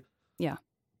everything. Yeah.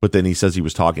 But then he says he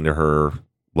was talking to her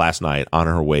last night on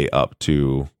her way up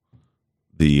to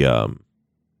the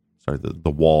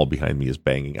the wall behind me is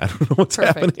banging. I don't know what's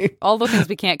happening. All the things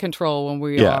we can't control when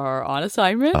we are on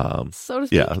assignment, so to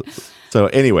speak. Yeah. So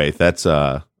anyway, that's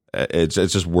it's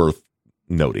just worth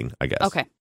noting, I guess. Okay.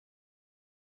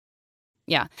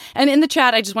 Yeah. And in the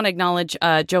chat, I just want to acknowledge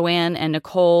Joanne and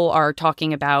Nicole are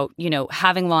talking about,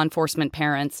 having law enforcement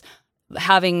parents,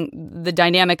 having the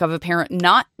dynamic of a parent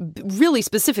not really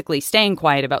specifically staying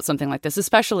quiet about something like this,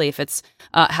 especially if it's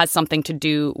has something to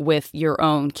do with your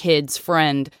own kid's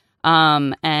friend,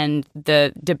 and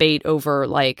the debate over,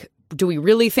 like, do we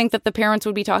really think that the parents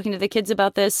would be talking to the kids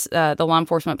about this, the law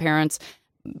enforcement parents?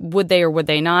 Would they or would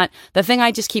they not? The thing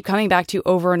I just keep coming back to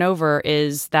over and over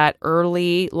is that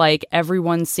early, like,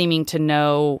 everyone seeming to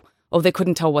know, they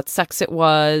couldn't tell what sex it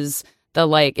was.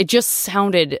 It just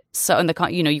sounded so, and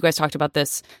you guys talked about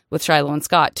this with Shiloh and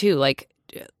Scott too, like,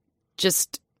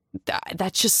 just,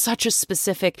 that's just such a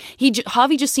specific,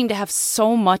 Javi just seemed to have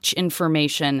so much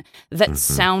information that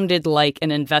sounded like an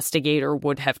investigator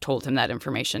would have told him that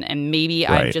information. And maybe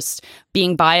I'm just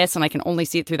being biased and I can only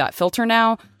see it through that filter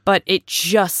now, but it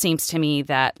just seems to me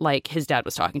that, like, his dad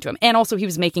was talking to him. And also he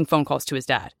was making phone calls to his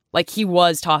dad. Like, he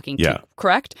was talking to,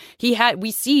 correct?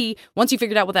 we see, once you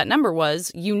figured out what that number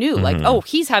was, you knew,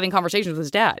 he's having conversations with his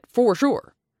dad, for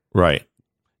sure. Right.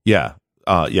 Yeah.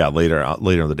 Later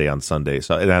in the day on Sunday.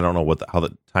 So, and I don't know how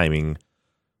the timing,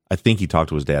 I think he talked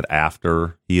to his dad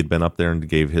after he had been up there and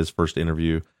gave his first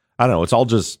interview. I don't know. It's all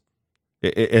just,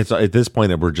 it's at this point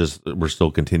that we're still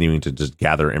continuing to just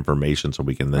gather information so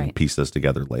we can then piece this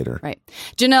together later. Right.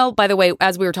 Janelle, by the way,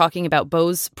 as we were talking about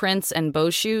Bo's prints and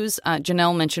Bo's shoes,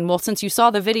 Janelle mentioned, well, since you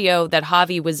saw the video that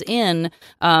Javi was in,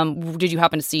 did you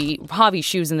happen to see Javi's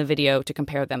shoes in the video to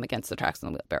compare them against the tracks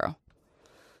on the wheelbarrow?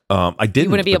 I didn't.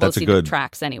 You wouldn't be able to see the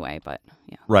tracks anyway, but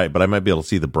yeah. Right, but I might be able to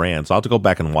see the brand. So I'll have to go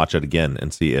back and watch it again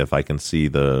and see if I can see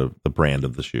the brand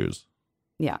of the shoes.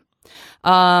 Yeah.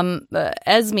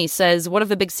 Esme says, what if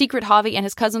the big secret Javi and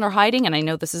his cousin are hiding? And I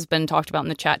know this has been talked about in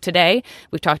the chat today.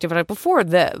 We've talked about it before.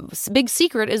 The big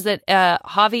secret is that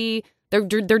Javi, they're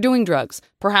doing drugs.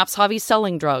 Perhaps Javi's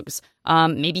selling drugs.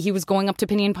 Maybe he was going up to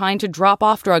Pinyon Pine to drop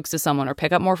off drugs to someone or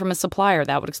pick up more from a supplier.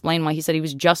 That would explain why he said he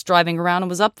was just driving around and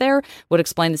was up there. Would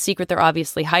explain the secret they're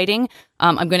obviously hiding.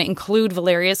 I'm going to include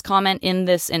Valeria's comment in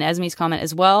this and Esme's comment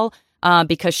as well.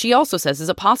 Because she also says, is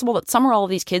it possible that some or all of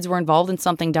these kids were involved in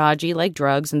something dodgy like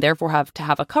drugs and therefore have to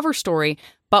have a cover story,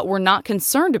 but were not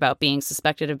concerned about being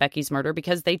suspected of Becky's murder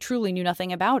because they truly knew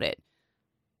nothing about it?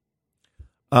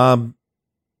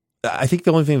 I think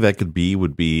the only thing that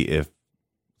would be if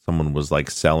someone was like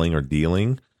selling or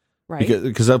dealing. Right.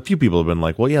 Because a few people have been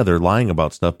like, well, yeah, they're lying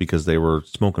about stuff because they were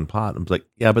smoking pot. I'm like,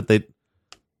 yeah, but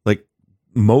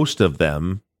most of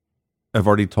them have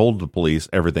already told the police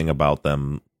everything about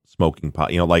them smoking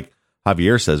pot. Like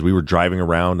Javier says, we were driving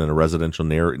around in a residential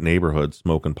neighborhood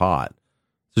smoking pot.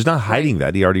 So he's not hiding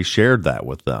that. He already shared that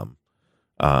with them.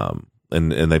 And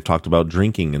they've talked about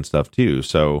drinking and stuff too.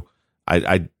 So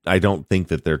I don't think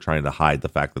that they're trying to hide the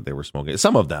fact that they were smoking.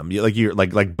 Some of them,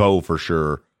 like Bo for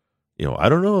sure. I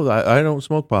don't know. I don't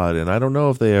smoke pot, and I don't know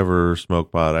if they ever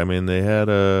smoke pot. I mean, they had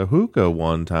a hookah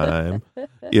one time.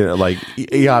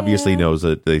 He obviously knows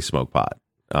that they smoke pot.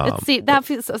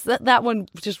 That one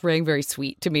just rang very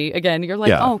sweet to me. Again, you're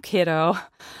like, oh, kiddo.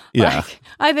 Yeah.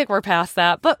 I think we're past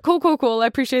that. But cool. I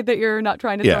appreciate that you're not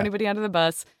trying to throw anybody under the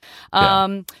bus.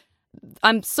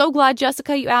 I'm so glad,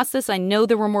 Jessica, you asked this. I know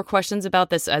there were more questions about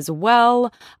this as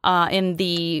well, both in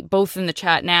the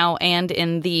chat now and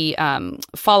in the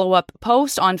follow-up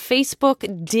post on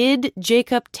Facebook. Did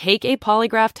Jacob take a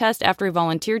polygraph test after he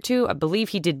volunteered to? I believe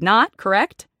he did not,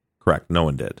 correct? Correct. No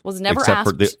one did. Was never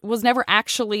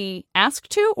actually asked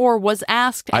to, or was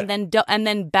asked and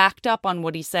then backed up on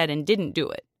what he said and didn't do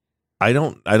it. I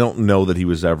don't know that he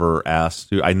was ever asked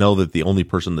to. I know that the only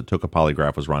person that took a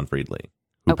polygraph was Ron Friedley,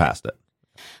 who passed it.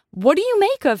 What do you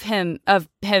make of him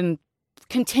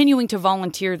continuing to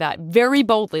volunteer that very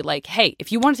boldly? Like, hey,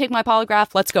 if you want to take my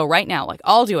polygraph, let's go right now. Like,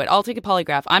 I'll do it. I'll take a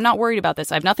polygraph. I'm not worried about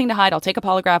this. I have nothing to hide. I'll take a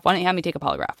polygraph. Why don't you have me take a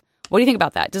polygraph? What do you think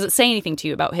about that? Does it say anything to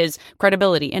you about his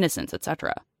credibility, innocence,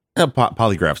 etc.?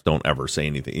 Polygraphs don't ever say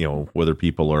anything, whether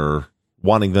people are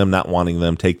wanting them, not wanting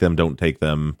them, take them, don't take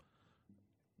them.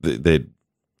 It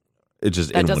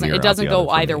just it doesn't go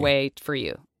either way for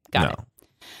you. Got it.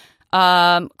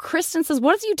 Kristen says,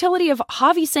 what is the utility of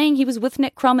Javi saying he was with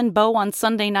Nick Crum and Bo on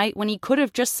Sunday night when he could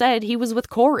have just said he was with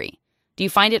Corey? Do you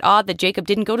find it odd that Jacob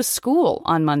didn't go to school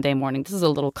on Monday morning? This is a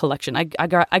little collection. I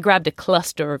grabbed a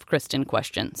cluster of Kristen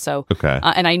questions. So, okay.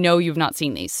 And I know you've not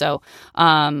seen these. So,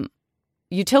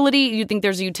 utility, you think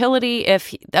there's a utility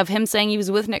of him saying he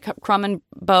was with Nick Crum and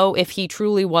Bo if he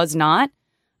truly was not?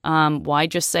 Why not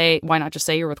just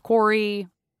say you're with Corey?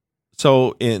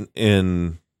 So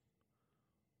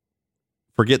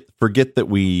forget that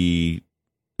we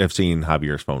have seen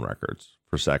Javier's phone records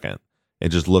for a second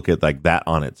and just look at like that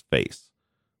on its face.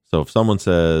 So if someone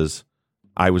says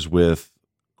I was with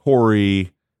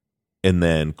Corey and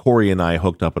then Corey and I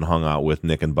hooked up and hung out with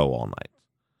Nick and Bo all night,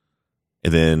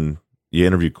 and then you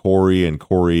interview Corey and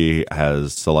Corey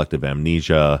has selective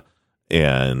amnesia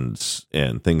and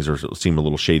things seem a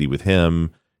little shady with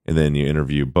him, and then you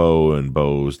interview Bo and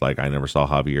Bo's like, I never saw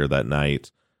Javier that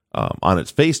night. On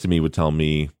its face to me would tell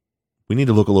me we need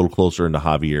to look a little closer into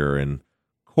Javier and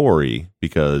Corey,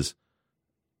 because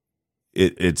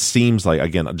it seems like,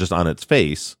 again, just on its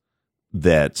face,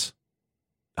 that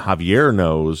Javier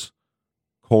knows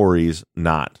Corey's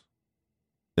not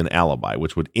an alibi,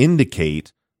 which would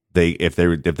indicate if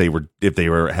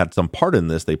they had some part in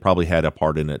this, they probably had a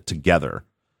part in it together,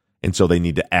 and so they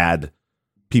need to add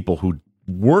people who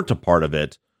weren't a part of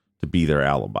it to be their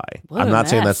alibi. I'm not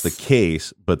saying that's the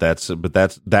case, but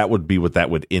that would be what that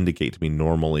would indicate to me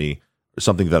normally,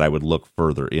 something that I would look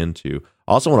further into.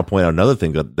 I also want to point out another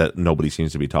thing that nobody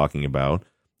seems to be talking about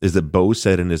is that Bo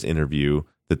said in his interview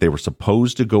that they were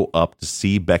supposed to go up to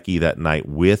see Becky that night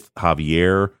with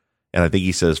Javier, and I think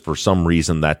he says for some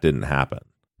reason that didn't happen.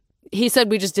 He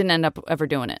said we just didn't end up ever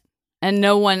doing it. And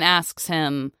no one asks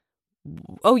him,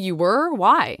 oh, you were?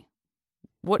 Why?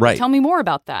 What? Right. Tell me more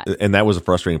about that. And that was a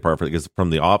frustrating part for, because from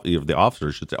the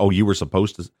officers should say, oh, you were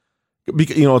supposed to.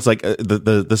 Because, it's like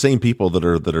the same people that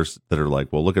are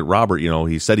like, well, look at Robert.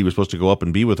 He said he was supposed to go up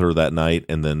and be with her that night,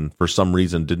 and then for some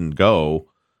reason didn't go.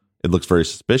 It looks very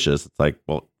suspicious. It's like,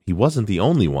 well, he wasn't the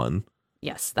only one.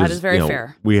 Yes, that is very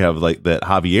fair. We have like that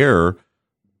Javier,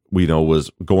 we know,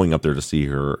 was going up there to see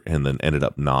her and then ended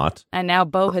up not. And now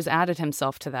Bo has added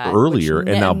himself to that earlier,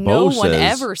 and now Bo says, no one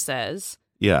ever says.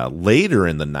 Yeah, later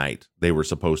in the night they were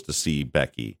supposed to see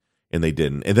Becky and they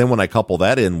didn't. And then when I couple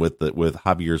that in with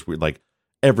Javier's, like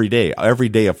every day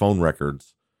of phone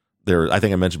records, I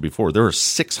think I mentioned before, there are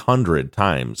 600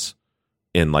 times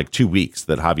in like 2 weeks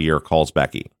that Javier calls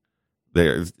Becky.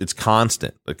 It's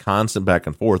constant, a constant back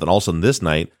and forth. And all of a sudden this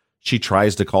night she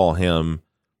tries to call him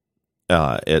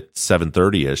at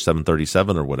 7:30ish,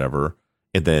 7:37 or whatever.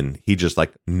 And then he just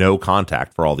like no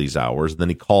contact for all these hours. And then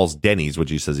he calls Denny's, which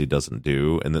he says he doesn't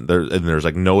do. And then there's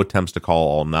like no attempts to call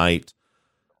all night.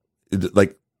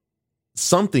 Like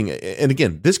something. And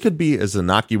again, this could be as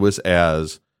innocuous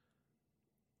as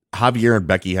Javier and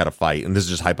Becky had a fight. And this is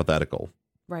just hypothetical.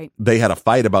 Right. They had a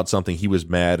fight about something. He was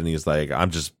mad and he's like,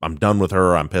 I'm done with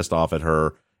her. I'm pissed off at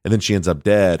her. And then she ends up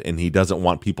dead. And he doesn't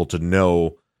want people to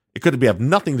know. It could have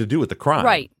nothing to do with the crime.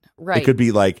 Right. It could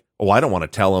be like, oh, I don't want to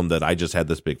tell him that I just had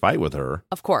this big fight with her.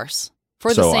 Of course.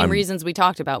 For the same reasons we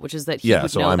talked about, which is that he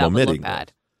would know I'm that omitting would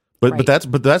look bad.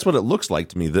 But that's what it looks like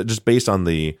to me, that just based on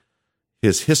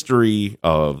his history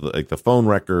of like the phone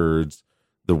records,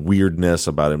 the weirdness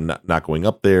about him not going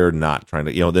up there, not trying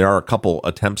to, there are a couple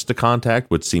attempts to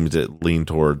contact, which seems to lean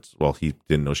towards, well, he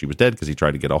didn't know she was dead because he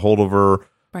tried to get a hold of her,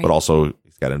 but also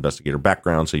he's got an investigator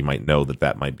background, so you might know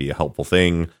that might be a helpful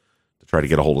thing to try to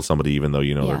get a hold of somebody, even though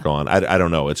they're gone. I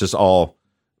don't know. It's just all,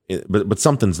 but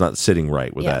something's not sitting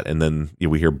right with that. And then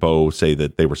we hear Bo say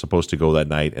that they were supposed to go that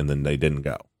night and then they didn't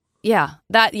go. Yeah,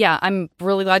 I'm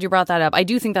really glad you brought that up. I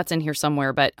do think that's in here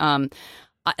somewhere, but and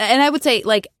I would say,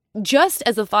 like, just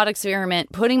as a thought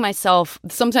experiment, putting myself,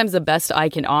 sometimes the best I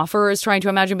can offer is trying to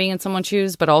imagine being in someone's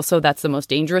shoes, but also that's the most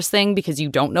dangerous thing because you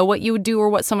don't know what you would do or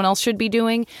what someone else should be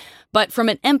doing. But from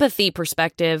an empathy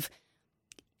perspective,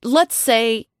 let's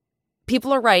say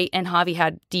people are right and Javi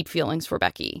had deep feelings for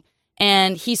Becky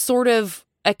and he sort of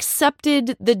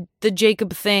accepted the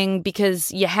Jacob thing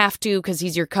because you have to, because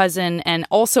he's your cousin, and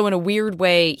also in a weird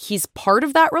way he's part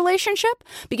of that relationship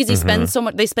because he spends so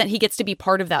much, he gets to be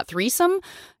part of that threesome,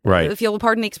 right, if you'll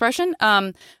pardon the expression.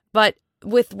 But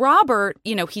with Robert,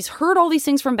 he's heard all these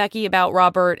things from Becky about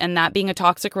Robert and that being a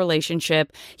toxic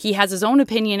relationship. He has his own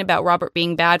opinion about Robert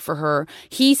being bad for her.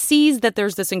 He sees that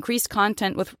there's this increased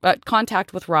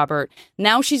contact with Robert.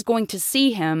 Now she's going to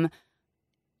see him.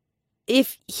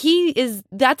 if he is,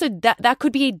 that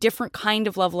could be a different kind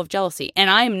of level of jealousy. And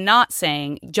I am not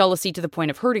saying jealousy to the point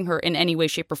of hurting her in any way,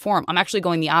 shape, or form. I'm actually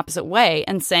going the opposite way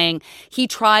and saying he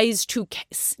tries to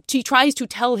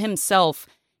tell himself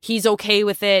he's okay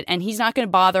with it and he's not going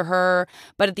to bother her.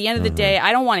 But at the end of the day,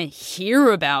 I don't want to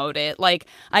hear about it. Like,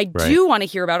 I do want to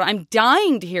hear about it. I'm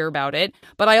dying to hear about it,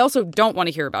 but I also don't want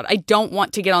to hear about it. I don't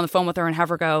want to get on the phone with her and have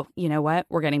her go, you know what?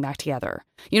 We're getting back together.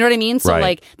 You know what I mean? So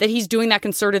like that he's doing that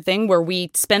concerted thing where we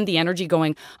spend the energy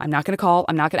going, I'm not going to call.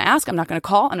 I'm not going to ask. I'm not going to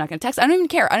call. I'm not going to text. I don't even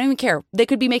care. I don't even care. They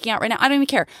could be making out right now. I don't even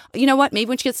care. You know what? Maybe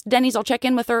when she gets to Denny's, I'll check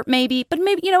in with her. Maybe. But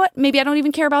maybe, you know what? Maybe I don't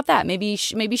even care about that. Maybe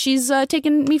she's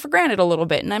taking me for granted a little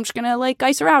bit and I'm just going to like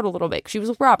ice her out a little bit. She was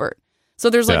with Robert. So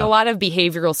there's like a lot of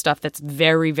behavioral stuff that's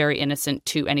very, very innocent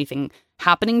to anything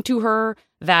happening to her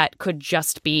that could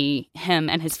just be him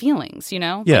and his feelings, you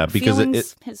know? Yeah, like because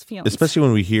his feelings. Especially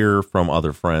when we hear from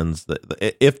other friends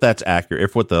that if that's accurate,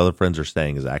 if what the other friends are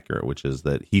saying is accurate, which is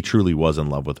that he truly was in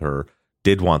love with her,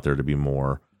 did want there to be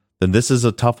more, then this is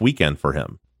a tough weekend for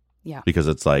him. Yeah. Because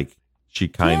it's like she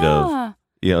kind of,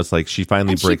 it's like she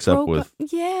finally breaks up with.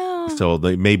 Yeah. So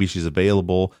maybe she's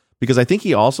available. Because I think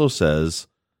he also says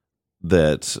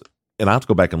that, and I have to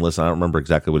go back and listen. I don't remember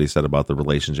exactly what he said about the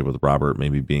relationship with Robert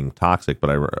maybe being toxic,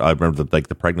 but I remember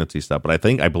the pregnancy stuff. But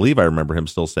I believe I remember him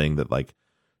still saying that like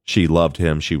she loved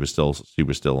him, she was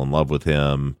still in love with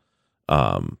him.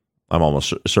 I'm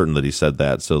almost certain that he said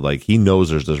that. So like he knows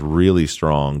there's this really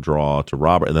strong draw to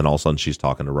Robert, and then all of a sudden she's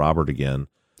talking to Robert again.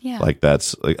 Yeah, like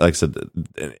that's like I said,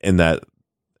 in that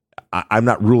I'm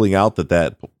not ruling out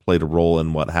that played a role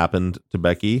in what happened to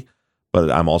Becky, but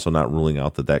I'm also not ruling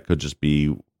out that could just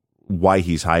be why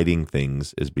he's hiding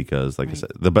things is because, like I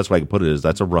said, the best way I can put it is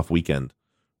that's a rough weekend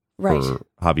for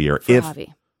Javier. If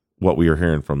what we are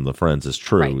hearing from the friends is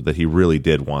true, that he really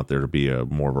did want there to be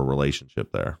more of a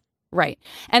relationship there. Right.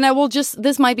 And I will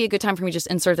this might be a good time for me to just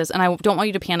insert this. And I don't want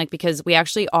you to panic because we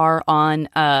actually are on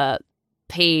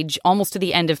page almost to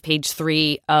the end of page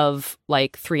 3 of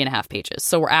like 3.5 pages.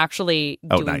 So we're actually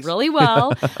doing really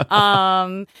well. But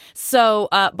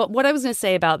what I was going to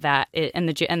say about that and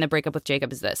the breakup with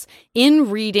Jacob is this. In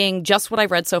reading just what I've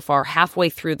read so far, halfway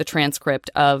through the transcript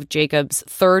of Jacob's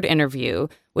third interview,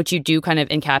 which you do kind of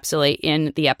encapsulate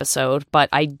in the episode, but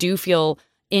I do feel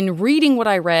in reading what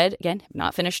I read, again, have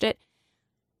not finished it,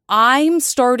 I'm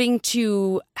starting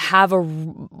to have a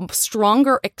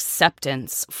stronger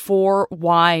acceptance for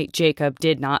why Jacob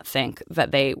did not think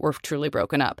that they were truly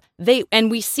broken up.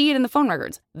 And we see it in the phone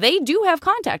records. They do have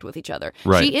contact with each other.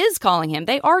 Right. She is calling him.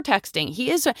 They are texting. He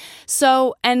is.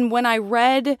 So, and when I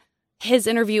read his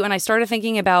interview and I started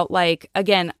thinking about like,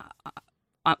 again,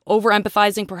 over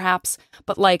empathizing perhaps,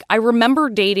 but like I remember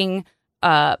dating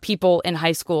people in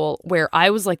high school where I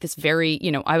was like this very,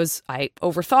 I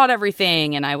overthought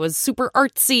everything and I was super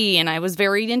artsy and I was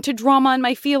very into drama and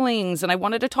my feelings and I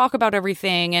wanted to talk about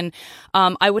everything and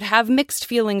I would have mixed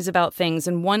feelings about things.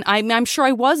 And I'm sure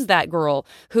I was that girl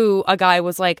who a guy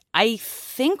was like, I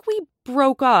think we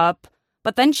broke up,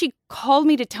 but then she called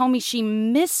me to tell me she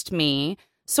missed me.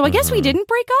 So I guess we didn't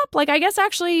break up. Like, I guess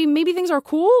actually maybe things are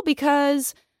cool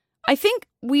because I think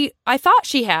I thought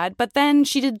she had, but then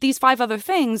she did these 5 other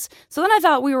things. So then I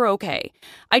thought we were okay.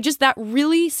 That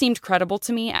really seemed credible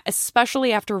to me,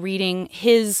 especially after reading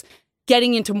his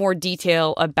getting into more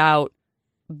detail about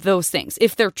those things.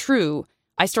 If they're true,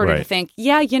 I started to think,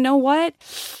 yeah, you know what?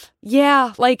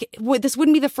 Yeah, like this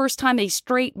wouldn't be the first time a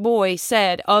straight boy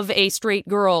said of a straight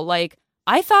girl, like,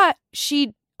 I thought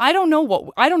I don't know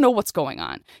what's going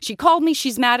on. She called me.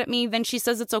 She's mad at me. Then she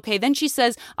says it's okay. Then she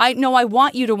says, I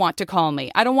want you to want to call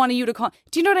me. I don't want you to call.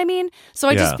 Do you know what I mean? So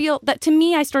I just feel that to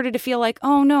me, I started to feel like,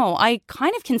 oh no, I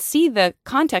kind of can see the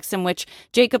context in which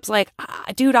Jacob's like,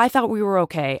 dude, I thought we were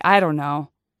okay. I don't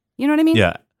know. You know what I mean?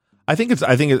 Yeah. I think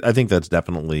that's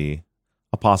definitely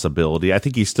a possibility. I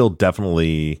think he still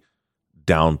definitely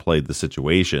downplayed the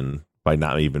situation by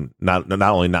not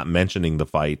only not mentioning the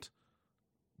fight,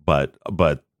 but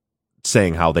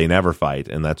saying how they never fight,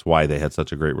 and that's why they had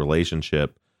such a great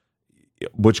relationship,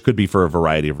 which could be for a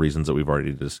variety of reasons that we've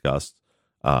already discussed.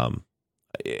 And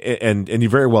you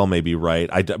very well may be right.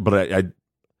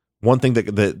 One thing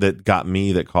that caught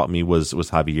me was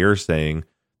Javier saying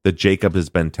that Jacob has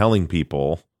been telling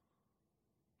people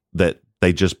that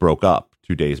they just broke up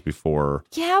 2 days before.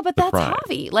 Yeah, but that's crime.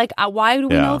 Javi. Like, why do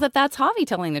we know that that's Javi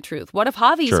telling the truth? What if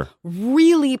Javi's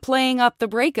really playing up the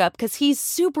breakup because he's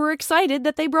super excited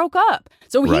that they broke up?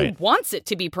 So he wants it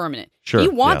to be permanent. Sure.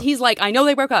 He's like, I know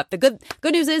they broke up. The good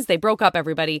news is they broke up,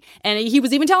 everybody. And he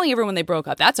was even telling everyone they broke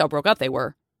up. That's how broke up they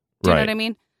were. Do you know what I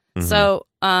mean? So,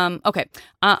 okay,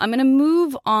 I'm going to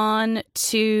move on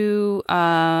to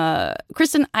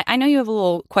Kristen. I know you have a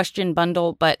little question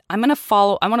bundle, but I want to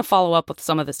follow up with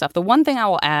some of this stuff. The one thing I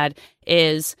will add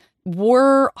is,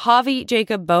 were Javi,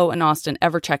 Jacob, Bo, and Austin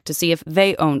ever checked to see if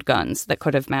they owned guns that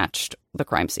could have matched the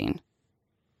crime scene?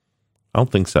 I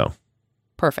don't think so.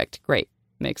 Perfect. Great.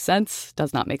 Makes sense.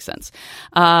 Does not make sense.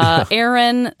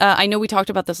 Aaron, I know we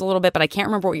talked about this a little bit, but I can't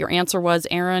remember what your answer was.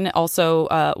 Aaron also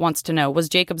wants to know, was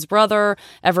Jacob's brother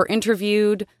ever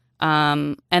interviewed?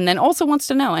 And then also wants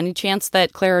to know, any chance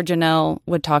that Claire or Janelle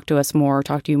would talk to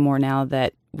you more now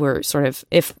that we're sort of,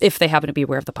 if they happen to be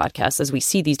aware of the podcast, as we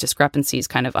see these discrepancies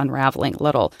kind of unraveling a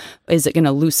little, is it going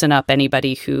to loosen up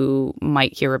anybody who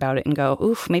might hear about it and go,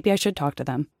 oof, maybe I should talk to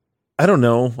them? I don't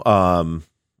know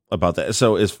about that.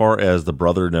 So as far as the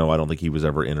brother, no, I don't think he was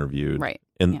ever interviewed. Right.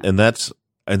 And that's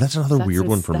another weird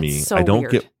one for me. So I don't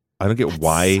weird. get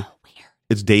why. So weird.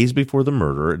 It's days before the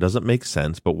murder. It doesn't make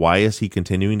sense. But why is he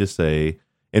continuing to say?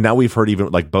 And now we've heard, even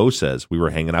like Bo says, we were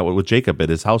hanging out with Jacob at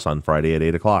his house on Friday at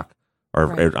 8:00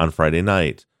 or on Friday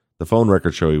night. The phone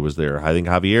records show he was there. I think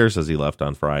Javier says he left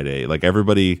on Friday. Like,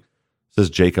 everybody says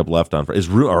Jacob left on Friday.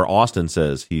 Or Austin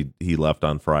says he left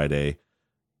on Friday.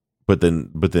 But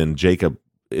then Jacob,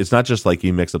 it's not just like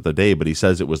he mixed up the day, but he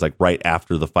says it was like right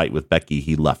after the fight with Becky,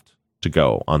 he left to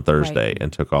go on Thursday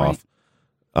and took off.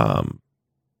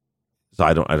 So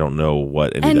I don't know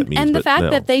what any of that means. And the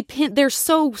fact that they're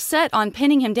so set on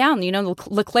pinning him down. You know,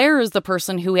 Leclerc is the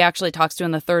person who he actually talks to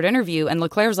in the third interview, and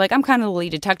Leclerc's like, I'm kind of the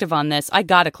lead detective on this. I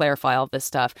got to clarify all this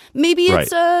stuff. Maybe it's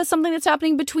something that's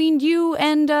happening between you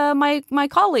and my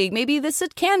colleague. Maybe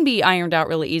it can be ironed out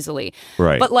really easily.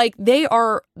 Right. But like they're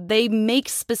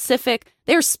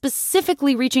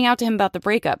specifically reaching out to him about the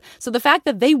breakup. So the fact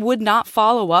that they would not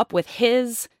follow up with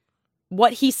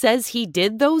what he says he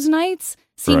did those nights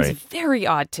seems very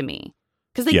odd to me,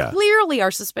 because they clearly are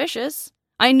suspicious.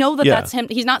 I know that's him.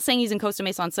 He's not saying he's in Costa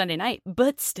Mesa on Sunday night,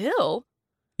 but still.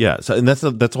 Yeah. So, and that's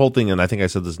the whole thing. And I think I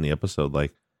said this in the episode.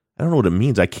 Like, I don't know what it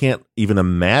means. I can't even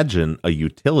imagine a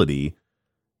utility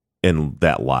in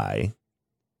that lie,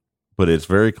 but it's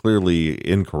very clearly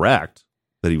incorrect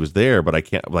that he was there. But I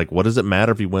can't, like, what does it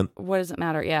matter if he went? What does it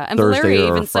matter? Yeah. And Thursday Valeria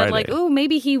or even said, Friday? like, oh,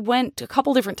 maybe he went a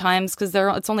couple different times because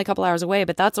it's only a couple hours away,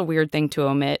 but that's a weird thing to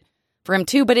omit for him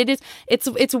too. But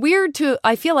it's weird to,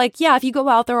 I feel like, yeah, if you go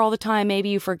out there all the time, maybe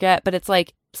you forget, but it's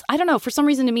like, I don't know, for some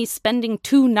reason to me, spending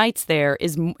 2 nights there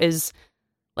is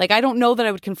like, I don't know that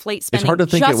I would conflate spending hard to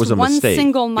think just it was a one mistake.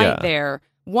 single night there.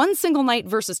 One single night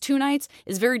versus 2 nights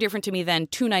is very different to me than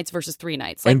 2 nights versus 3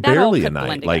 nights. Like, and that barely all a could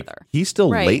blend night. Like, together. he's still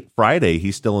late Friday.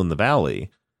 He's still in the valley.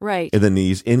 Right. And then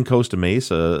he's in Costa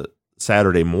Mesa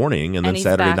Saturday morning, and then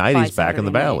Saturday night he's back in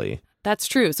the valley. That's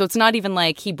true. So it's not even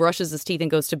like he brushes his teeth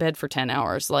and goes to bed for 10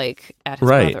 hours like at his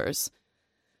brother's.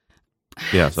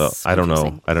 Yeah, so I don't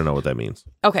know. I don't know what that means.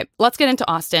 Okay, let's get into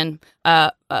Austin.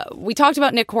 We talked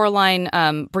about Nick Coraline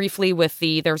briefly with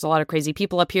there's a lot of crazy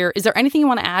people up here. Is there anything you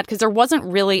want to add? Because there wasn't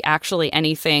really actually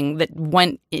anything that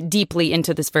went deeply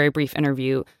into this very brief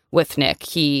interview with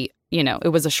Nick.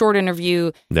 It was a short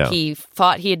interview. No. He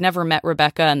thought he had never met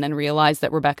Rebecca and then realized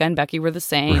that Rebecca and Becky were the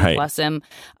same. Right. Bless him.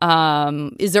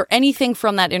 Is there anything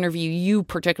from that interview you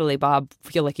particularly, Bob,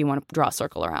 feel like you want to draw a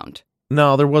circle around?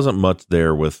 No, there wasn't much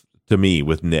there with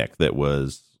Nick that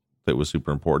was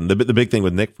super important. The big thing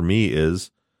with Nick for me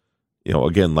is,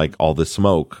 again, like, all this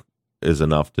smoke is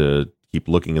enough to keep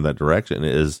looking in that direction,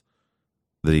 is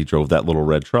that he drove that little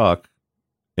red truck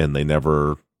and they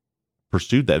never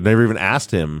pursued that. Never even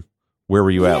asked him, where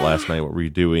were you at last night? What were you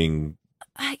doing?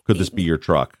 Could this be your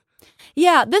truck?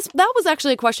 Yeah, that was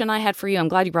actually a question I had for you. I'm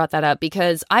glad you brought that up,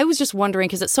 because I was just wondering,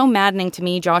 because it's so maddening to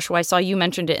me, Joshua. I saw you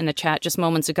mentioned it in the chat just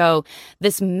moments ago,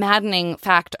 this maddening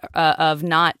fact of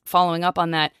not following up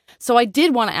on that. So I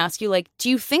did want to ask you, like, do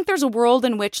you think there's a world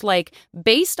in which, like,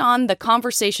 based on the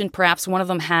conversation perhaps one of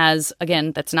them has,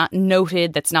 again, that's not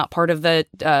noted, that's not part of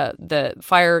the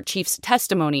fire chief's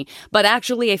testimony, but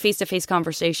actually a face-to-face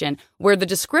conversation where the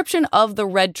description of the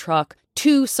red truck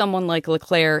to someone like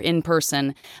Leclerc in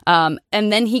person, and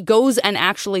then he goes and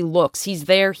actually looks. He's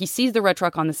there. He sees the red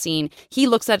truck on the scene. He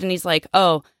looks at it and he's like,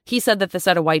 oh, he said that this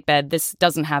had a white bed. This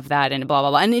doesn't have that, and blah, blah,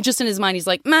 blah. And it just in his mind, he's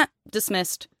like, meh,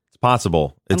 dismissed. It's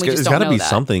possible. It's got to be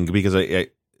something, because I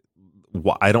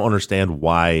don't understand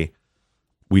why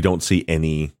we don't see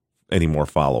any more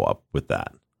follow-up with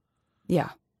that. Yeah.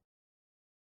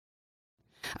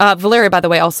 Valeria, by the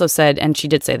way, also said, and she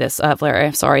did say this, Valeria,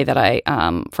 I'm sorry that I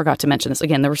forgot to mention this.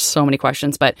 Again, there were so many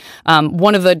questions, but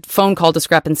one of the phone call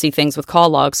discrepancy things with call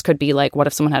logs could be like, what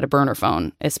if someone had a burner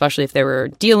phone, especially if they were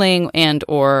dealing and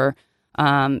or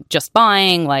just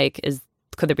buying? Like,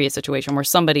 could there be a situation where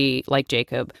somebody like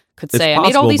Jacob could It's say, I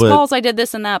made all possible, these but calls, I did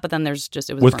this and that, but then there's just,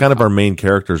 it was with kind of phone our main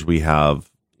characters, we have,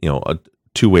 a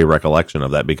two-way recollection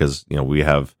of that because, we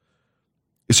have,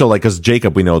 so like, because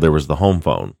Jacob, we know there was the home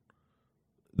phone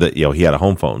that, he had a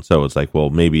home phone. So it's like, well,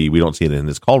 maybe we don't see it in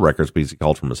his call records because he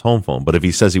called from his home phone. But if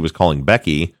he says he was calling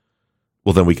Becky,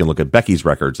 well, then we can look at Becky's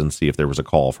records and see if there was a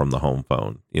call from the home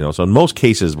phone. So in most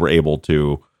cases, we're able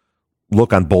to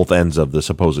look on both ends of the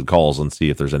supposed calls and see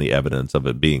if there's any evidence of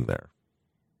it being there.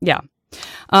 Yeah.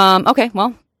 Okay.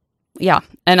 Well, yeah.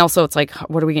 And also it's like,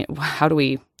 what do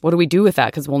we do with that?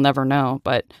 Because we'll never know.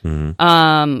 But,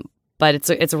 but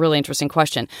it's a really interesting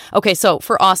question. Okay. So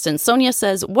for Austin, Sonia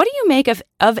says, what do you make of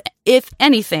if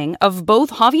anything, of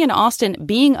both Javi and Austin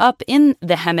being up in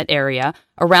the Hemet area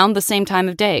around the same time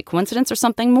of day? Coincidence or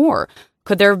something more?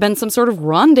 Could there have been some sort of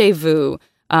rendezvous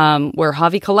where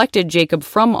Javi collected Jacob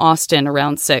from Austin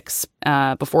around 6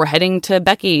 before heading to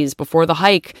Becky's, before the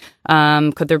hike?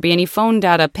 Could there be any phone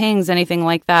data, pings, anything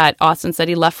like that? Austin said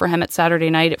he left for Hemet Saturday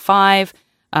night at 5.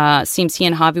 Seems he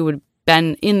and Javi would have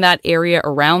been in that area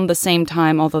around the same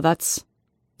time, although that's...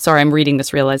 Sorry, I'm reading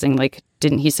this realizing, like,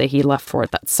 didn't he say he left for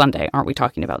it that Sunday? Aren't we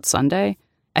talking about Sunday?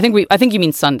 I think you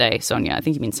mean Sunday, Sonia. I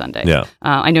think you mean Sunday. Yeah.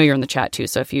 I know you're in the chat too,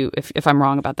 so if I'm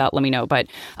wrong about that, let me know. But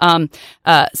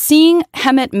seeing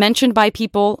Hemet mentioned by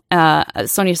people,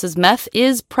 Sonia says meth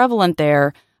is prevalent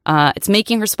there. It's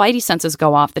making her spidey senses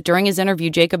go off. That during his interview,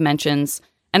 Jacob mentions,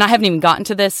 and I haven't even gotten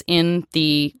to this in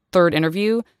the third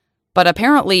interview, but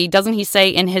apparently, doesn't he say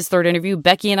in his third interview,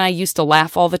 Becky and I used to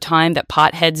laugh all the time that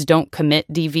potheads don't commit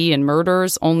DV and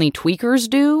murders, only tweakers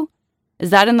do? Is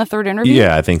that in the third interview?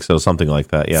 Yeah, I think so. Something like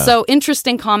that, yeah. So,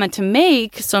 interesting comment to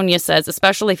make, Sonia says,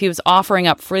 especially if he was offering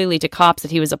up freely to cops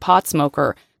that he was a pot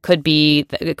smoker. Could it be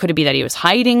that he was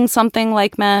hiding something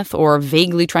like meth or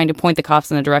vaguely trying to point the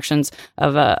cops in the directions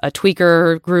of a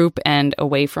tweaker group and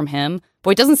away from him?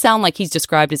 Boy, it doesn't sound like he's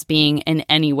described as being in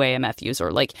any way a meth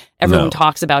user. Like, everyone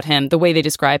talks about him. The way they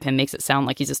describe him makes it sound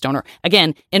like he's a stoner.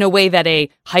 Again, in a way that a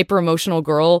hyper-emotional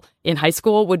girl in high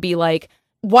school would be like,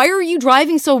 why are you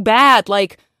driving so bad?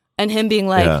 Like, and him being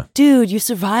like, dude, you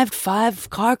survived 5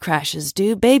 car crashes,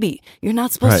 dude, baby. You're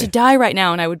not supposed to die right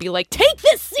now. And I would be like, take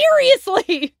this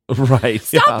seriously. Right.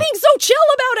 Stop being so chill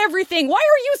about everything. Why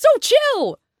are you so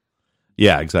chill?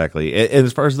 Yeah, exactly. And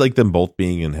as far as like them both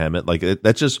being in Hemet, like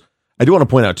that's just, I do want to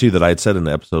point out too that I had said in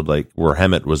the episode, like where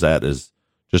Hemet was at is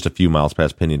just a few miles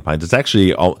past Pinyon Pines. It's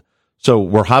actually so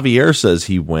where Javier says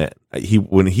he went,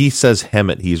 when he says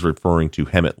Hemet, he's referring to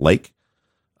Hemet Lake.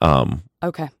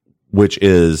 Okay. Which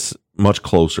is much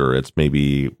closer. It's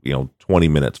maybe, 20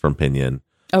 minutes from Pinyon.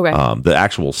 Okay. The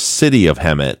actual city of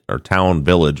Hemet or town,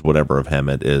 village, whatever of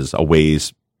Hemet is a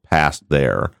ways past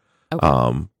there.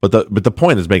 Okay. But the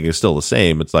point is making it still the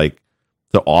same. It's like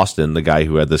to Austin, the guy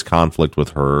who had this conflict with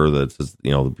her that says,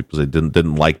 the people say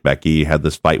didn't like Becky, had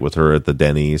this fight with her at the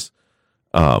Denny's.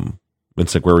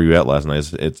 It's like, where were you at last night?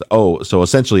 So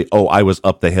essentially, I was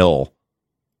up the hill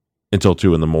until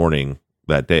 2 a.m.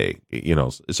 that day,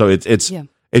 so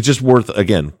it's just worth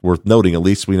noting, at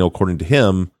least we know according to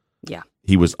him,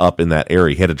 he was up in that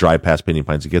area. He had to drive past Pinyon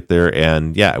Pines to get there.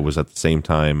 And it was at the same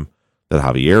time that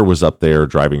Javier was up there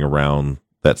driving around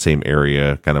that same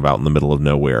area, kind of out in the middle of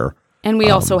nowhere. And we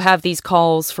also have these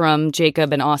calls from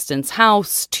Jacob and Austin's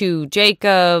house to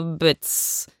Jacob.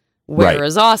 It's where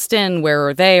is Austin? Where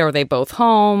are they? Are they both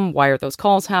home? Why are those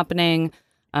calls happening?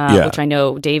 Which I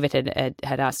know David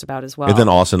had asked about as well. And then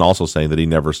Austin also saying that he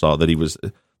never saw that he was,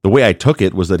 the way I took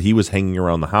it was that he was hanging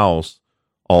around the house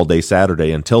all day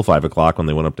Saturday until 5 o'clock when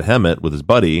they went up to Hemet with his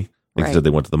buddy. He said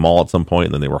they went to the mall at some point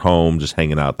and then they were home just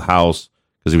hanging out at the house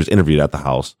because he was interviewed at the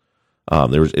house.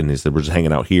 And he said, we're just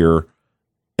hanging out here.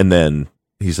 And then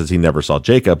he says he never saw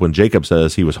Jacob. When Jacob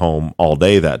says he was home all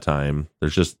day that time,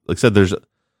 there's just, like I said,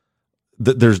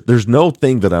 there's no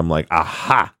thing that I'm like,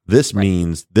 aha, this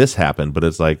means this happened, but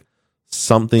it's like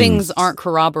things aren't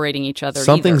corroborating each other.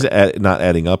 Something's not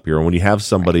adding up here. And when you have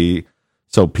somebody,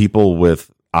 so people with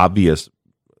obvious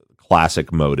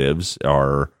classic motives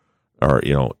are,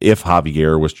 if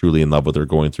Javier was truly in love with her,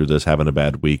 going through this, having a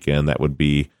bad weekend, that would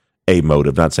be a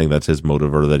motive. Not saying that's his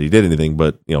motive or that he did anything,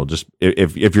 but just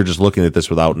if you're just looking at this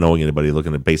without knowing anybody,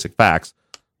 looking at basic facts,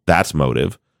 that's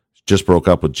motive. Just broke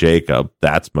up with Jacob,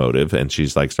 that's motive, and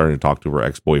she's like starting to talk to her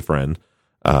ex-boyfriend.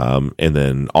 And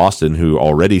then Austin, who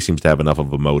already seems to have enough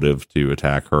of a motive to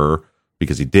attack her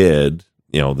because he did,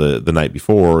 the night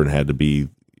before, and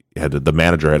the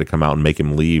manager had to come out and make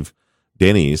him leave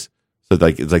Denny's. So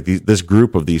it's like this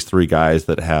group of these 3 guys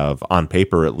that have on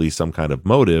paper at least some kind of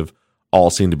motive all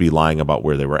seem to be lying about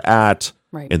where they were at.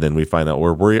 Right. And then we find out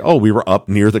we were up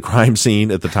near the crime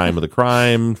scene at the time of the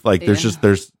crime. Like there's just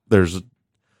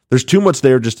there's too much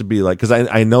there just to be like, because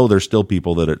I know there's still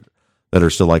people that are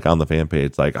still like on the fan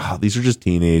page, like, oh, these are just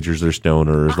teenagers, they're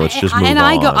stoners, let's just move on.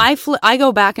 I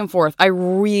go back and forth. I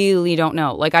really don't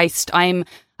know. Like I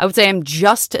would say I'm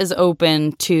just as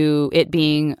open to it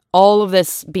being all of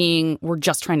this being we're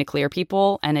just trying to clear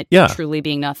people and it truly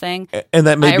being nothing. And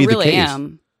that may be really the case.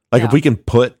 Am. Like if we can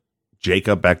put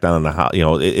Jacob back down in the house,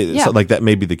 so like that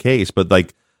may be the case. But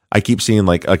like I keep seeing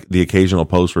like the occasional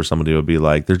post where somebody would be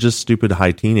like, they're just stupid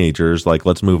high teenagers. Like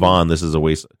let's move on. This is a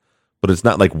waste. But it's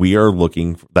not like we are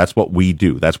looking. That's what we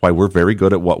do. That's why we're very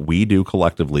good at what we do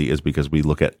collectively, is because we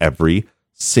look at every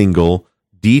single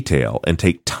detail and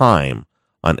take time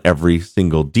on every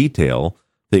single detail.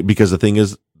 Because the thing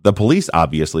is, the police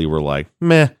obviously were like,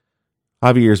 meh,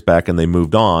 Javier's back, and they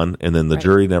moved on, and then the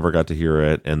jury never got to hear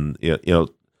it. And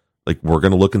like we're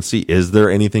going to look and see, is there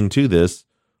anything to this,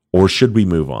 or should we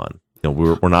move on?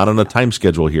 We're not on a time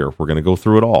schedule here. We're going to go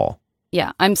through it all.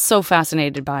 Yeah, I'm so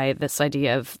fascinated by this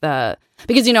idea of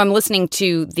because I'm listening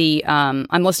to the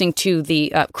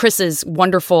Chris's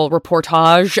wonderful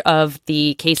reportage of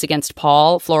the case against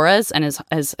Paul Flores and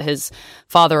his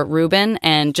father Ruben,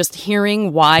 and just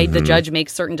hearing why the judge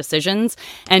makes certain decisions,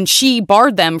 and she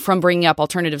barred them from bringing up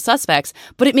alternative suspects,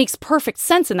 but it makes perfect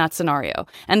sense in that scenario,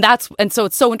 and so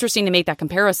it's so interesting to make that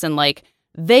comparison. Like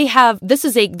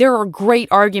there are great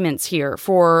arguments here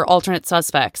for alternate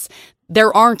suspects.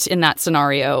 There aren't in that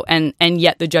scenario, and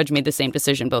yet the judge made the same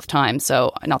decision both times.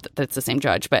 So not that it's the same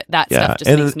judge, but that stuff just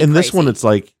makes me crazy. In this one, it's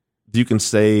like you can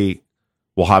say,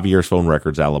 well, Javier's phone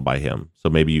records alibi him, so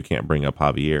maybe you can't bring up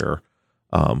Javier.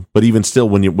 But even still,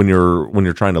 when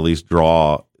you're trying to at least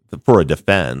draw for a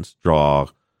defense, draw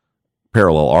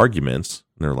parallel arguments,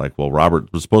 and they're like, well,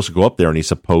 Robert was supposed to go up there, and he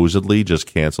supposedly just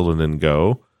canceled and didn't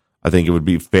go. I think it would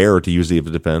be fair to use the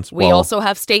defense. We also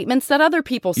have statements that other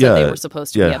people said they were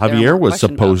supposed to be up there. Javier was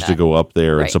supposed to go up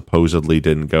there and supposedly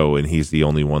didn't go, and he's the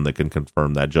only one that can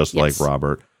confirm that, just like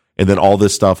Robert. And then all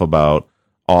this stuff about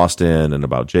Austin and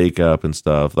about Jacob and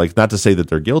stuff, like, not to say that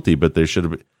they're guilty, but there's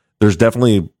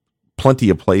definitely plenty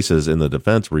of places in the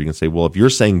defense where you can say, well, if you're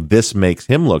saying this makes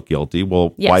him look guilty,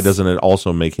 well, why doesn't it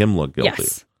also make him look guilty?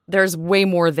 Yes. There's way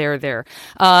more there.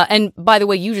 And by the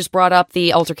way, you just brought up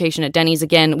the altercation at Denny's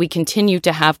again. We continue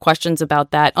to have questions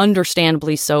about that,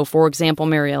 understandably so. For example,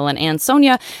 Mary Ellen and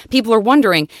Sonia, people are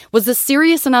wondering, was this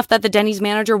serious enough that the Denny's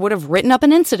manager would have written up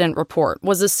an incident report?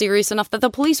 Was this serious enough that the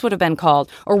police would have been called?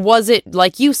 Or was it,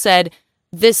 like you said,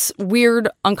 this weird,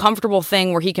 uncomfortable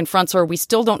thing where he confronts her? We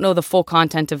still don't know the full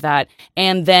content of that.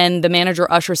 And then the manager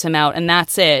ushers him out, and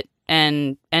that's it.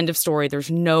 And end of story. There's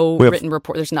no written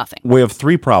report. There's nothing. We have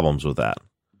 3 problems with that.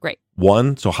 Great.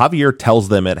 1, so Javier tells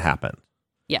them it happened.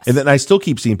 Yes. And then I still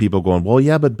keep seeing people going, well,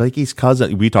 yeah, but Becky's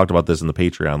cousin, we talked about this in the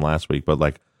Patreon last week, but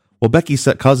like, well, Becky's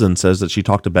cousin says that she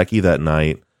talked to Becky that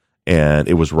night and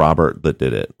it was Robert that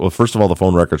did it. Well, first of all, the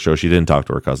phone records show she didn't talk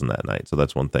to her cousin that night. So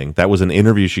that's one thing. That was an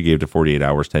interview she gave to 48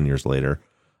 Hours 10 years later.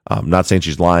 Not saying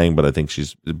she's lying, but I think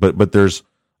but there's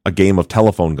a game of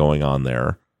telephone going on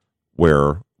there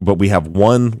but we have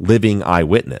one living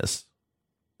eyewitness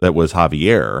that was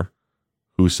Javier,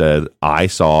 who said, I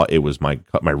saw it was my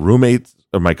roommate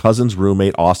or my cousin's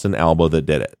roommate, Austin Alba, that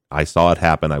did it. I saw it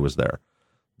happen. I was there.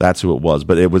 That's who it was.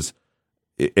 But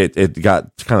it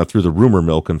got kind of through the rumor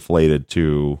mill conflated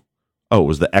to, it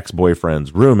was the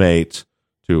ex-boyfriend's roommate,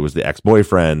 to it was the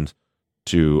ex-boyfriend,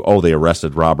 to, they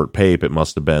arrested Robert Pape. It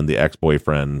must have been the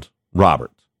ex-boyfriend,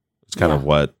 Robert. It's kind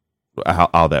of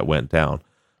how that went down.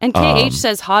 And KH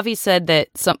says Javi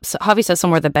says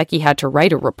somewhere that Becky had to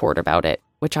write a report about it,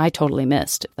 which I totally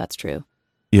missed, if that's true.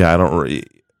 Yeah,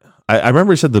 I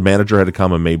remember he said the manager had to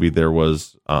come and maybe there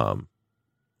was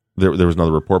there was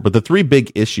another report. But the 3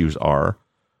 big issues are,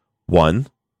 1,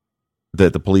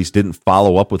 that the police didn't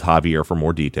follow up with Javier for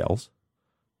more details.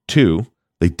 2,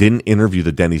 they didn't interview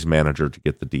the Denny's manager to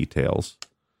get the details.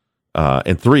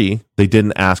 And 3, they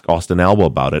didn't ask Austin Alba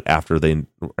about it after they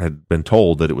had been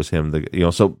told that it was him.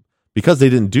 So because they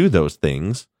didn't do those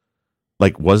things,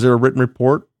 like, was there a written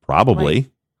report? Probably.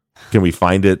 Right. Can we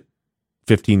find it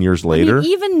 15 years later?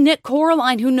 Even Nick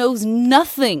Coraline, who knows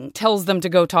nothing, tells them to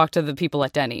go talk to the people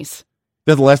at Denny's.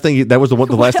 The last thing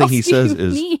he says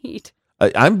is,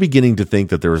 I'm beginning to think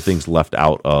that there were things left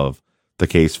out of the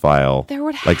case file, there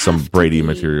would like some Brady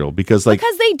material, because they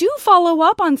do follow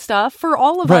up on stuff for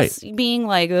all of us being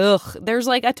like, ugh, there's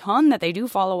like a ton that they do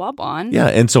follow up on. Yeah.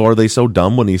 And so are they so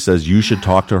dumb when he says you should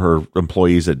talk to her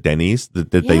employees at Denny's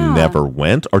that they never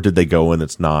went, or did they go and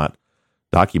it's not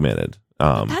documented?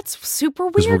 That's super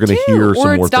weird. we're going to too. hear some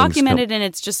or more it's things documented and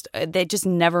it's just they just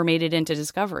never made it into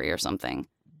Discovery or something,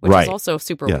 which Right. is also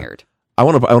super weird. I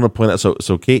want to point out.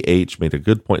 So KH made a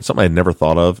good point, something I had never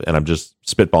thought of, and I'm just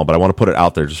spitballing, but I want to put it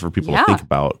out there just for people to think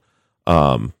about. If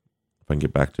I can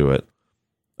get back to it,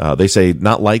 they say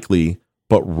not likely,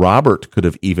 but Robert could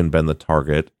have even been the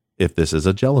target if this is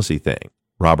a jealousy thing.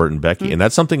 Robert and Becky, and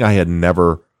that's something I had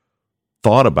never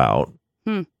thought about.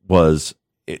 Was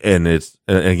and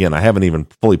again, I haven't even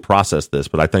fully processed this,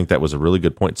 but I think that was a really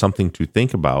good point, something to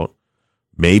think about.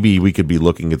 Maybe we could be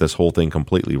looking at this whole thing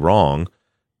completely wrong.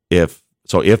 If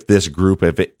this group,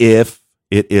 if it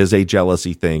is a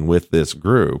jealousy thing with this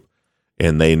group,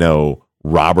 and they know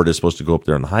Robert is supposed to go up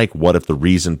there and hike, what if the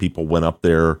reason people went up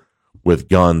there with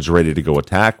guns ready to go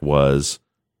attack was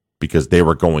because they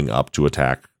were going up to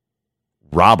attack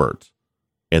Robert,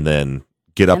 and then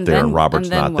get up there and Robert's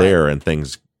not there, and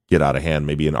things get out of hand,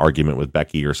 maybe an argument with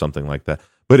Becky or something like that.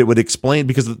 But it would explain,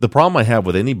 because the problem I have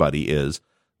with anybody is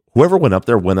whoever went up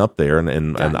there,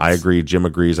 and I agree, Jim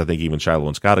agrees, I think even Shiloh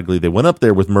and Scott agree, they went up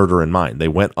there with murder in mind. They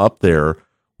went up there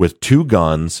with 2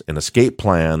 guns, an escape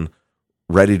plan,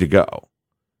 ready to go.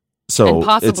 So and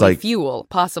possibly it's like fuel,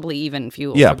 possibly even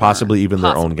fuel. Yeah, possibly even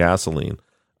their own gasoline.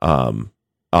 And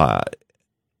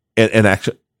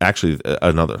actually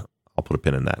another, I'll put a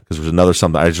pin in that, because there's another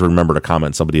something I just remembered a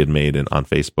comment somebody had made on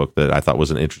Facebook that I thought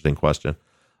was an interesting question.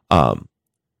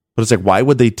 But it's like, why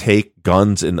would they take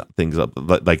guns and things up?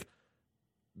 Like,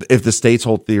 if the state's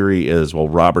whole theory is, well,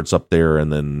 Robert's up there,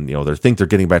 and then they think they're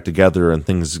getting back together, and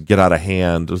things get out of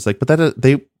hand. It's like, but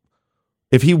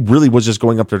if he really was just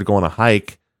going up there to go on a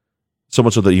hike, so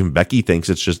much so that even Becky thinks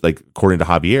it's just like, according to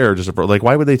Javier, just like,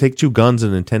 why would they take 2 guns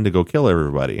and intend to go kill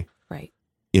everybody? Right.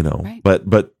 Right.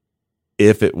 But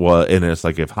if it was, and it's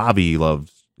like, if Javi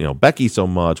loves Becky so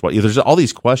much, there's all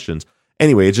these questions.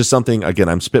 Anyway, it's just something, again,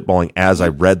 I'm spitballing as I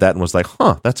read that and was like,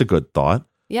 that's a good thought.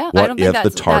 Yeah, what I don't think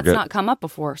that's not come up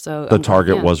before. So the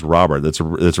target was Robert. That's a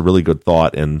really good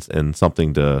thought, and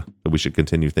something that we should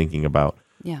continue thinking about.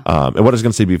 Yeah. And what I was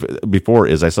going to say before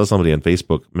is, I saw somebody on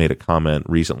Facebook made a comment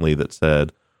recently that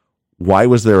said, why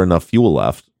was there enough fuel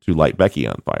left to light Becky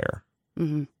on fire?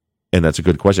 Mm-hmm. And that's a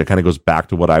good question. It kind of goes back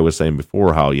to what I was saying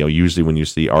before, how usually when you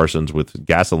see arsons with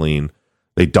gasoline,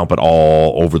 they dump it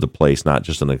all over the place, not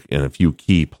just in a few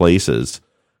key places.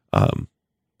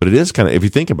 But it is kind of, if you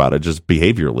think about it, just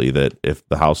behaviorally, that if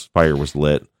the house fire was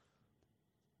lit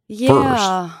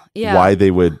first, why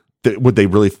would they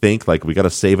really think like, we got to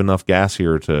save enough gas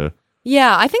here to?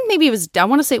 Yeah, I think maybe I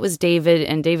want to say it was David,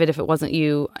 and David, if it wasn't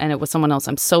you and it was someone else,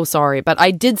 I'm so sorry. But I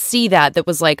did see that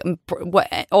was like,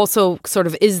 what also sort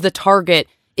of is the target,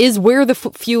 is where the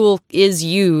fuel is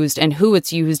used and who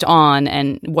it's used on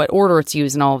and what order it's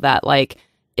used and all of that. Like,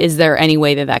 is there any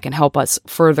way that can help us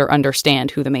further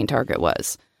understand who the main target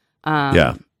was?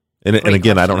 Yeah. And again,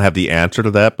 question. I don't have the answer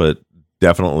to that, but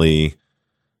definitely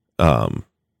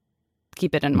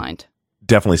keep it in mind.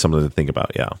 Definitely something to think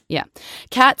about. Yeah. Yeah.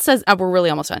 Kat says, we're really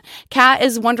almost done. Kat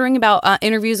is wondering about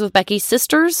interviews with Becky's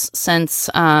sisters, since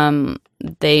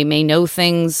they may know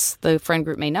things the friend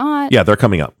group may not. Yeah, they're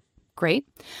coming up. Great.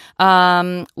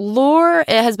 Lore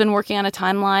has been working on a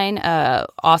timeline.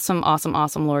 Awesome,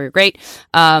 Lore. You're great.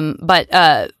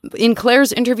 But in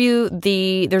Claire's interview,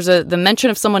 there's the mention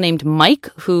of someone named Mike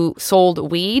who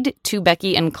sold weed to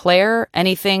Becky and Claire.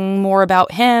 Anything more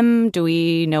about him? Do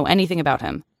we know anything about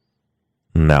him?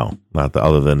 No, not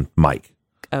other than Mike.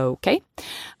 Okay.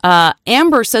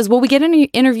 Amber says, will we get any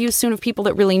interviews soon of people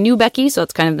that really knew Becky? So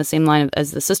it's kind of the same line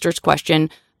as the sister's question.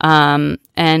 And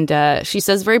she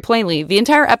says very plainly, the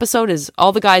entire episode is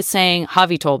all the guys saying,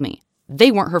 Javi told me.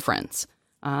 They weren't her friends.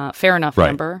 Fair enough,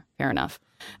 right. Amber. Fair enough.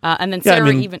 And then Sarah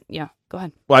go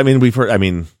ahead. Well, we've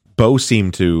heard, Bo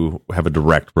seemed to have a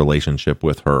direct relationship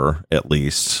with her, at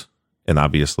least. And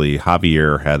obviously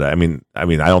Javier had, I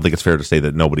don't think it's fair to say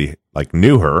that nobody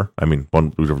knew her.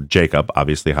 One was Jacob,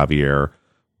 obviously Javier.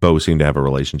 Bo seemed to have a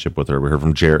relationship with her. We heard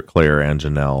from Jarrett, Claire, and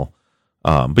Janelle.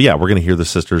 But yeah, we're going to hear the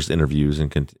sisters' interviews and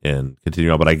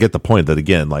continue on. But I get the point that,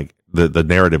 again, the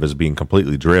narrative is being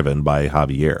completely driven by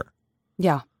Javier.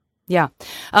 Yeah. Yeah.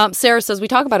 Sarah says, we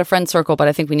talk about a friend circle, but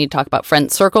I think we need to talk about friend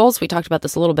circles. We talked about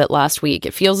this a little bit last week.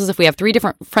 It feels as if we have 3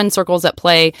 different friend circles at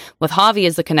play, with Javi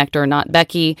as the connector, not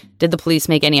Becky. Did the police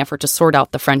make any effort to sort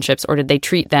out the friendships, or did they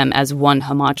treat them as one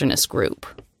homogenous group?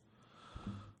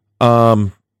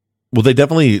 Well, they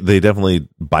definitely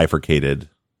bifurcated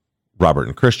Robert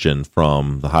and Christian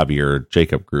from the Javier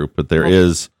Jacob group, but there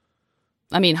is.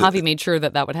 Javi made sure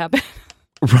that would happen.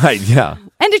 Right, yeah.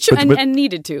 And it should, and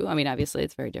needed to. Obviously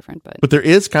it's very different, but there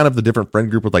is kind of the different friend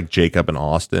group with Jacob and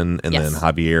Austin, and then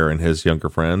Javier and his younger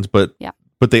friends. But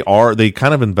but they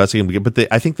kind of investigate, but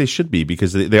I think they should be,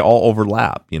 because they all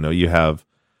overlap. You have,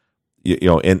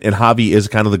 and Javi is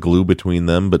kind of the glue between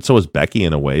them, but so is Becky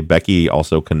in a way. Becky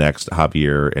also connects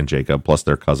Javier and Jacob, plus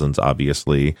their cousins,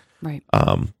 obviously. Right.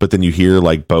 But then you hear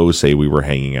like Bo say we were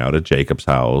hanging out at Jacob's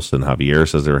house, and Javier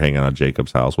says they were hanging out at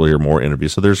Jacob's house. We'll hear more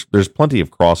interviews. So there's plenty of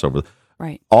crossover.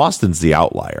 Right. Austin's the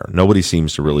outlier. Nobody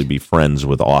seems to really be friends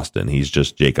with Austin. He's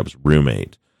just Jacob's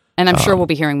roommate. And I'm sure we'll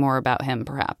be hearing more about him,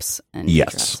 perhaps. In future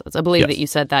episodes. I believe that you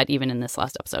said that even in this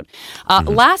last episode.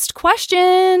 Last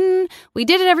question. We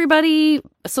did it, everybody.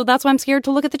 So that's why I'm scared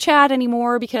to look at the chat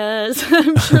anymore, because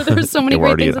I'm sure there's so many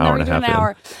great things in there. An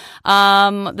hour.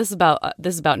 This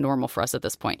is about normal for us at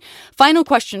this point. Final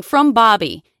question from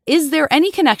Bobby. Is there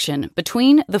any connection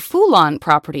between the Foulon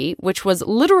property, which was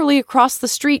literally across the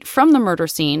street from the murder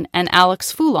scene, and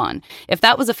Alex Foulon? If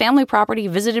that was a family property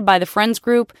visited by the Friends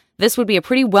group, this would be a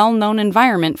pretty well-known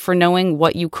environment for knowing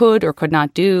what you could or could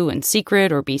not do in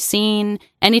secret or be seen.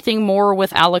 Anything more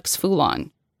with Alex Foulon?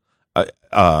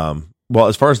 Well,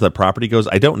 as far as that property goes,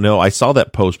 I don't know. I saw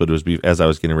that post, but it was as I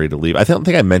was getting ready to leave. I don't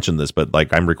think I mentioned this, but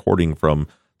like I'm recording from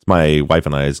my wife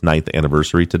and I's 9th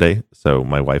anniversary today. So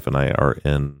my wife and I are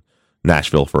in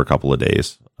Nashville for a couple of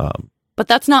days. But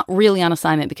that's not really on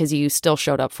assignment, because you still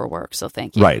showed up for work. So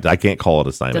thank you. Right. I can't call it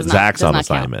assignment. Zach's on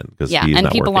assignment. And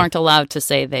people aren't allowed to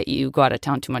say that you go out of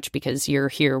town too much, because you're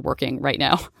here working right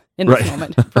now in this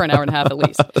moment for an hour and a half at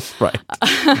least. Right.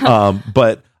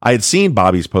 But I had seen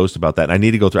Bobby's post about that, and I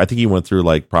need to go through. I think he went through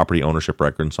like property ownership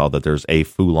record and saw that there's a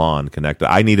Foulon connected.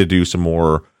 I need to do some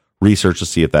more research to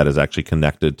see if that is actually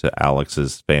connected to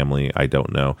Alex's family. I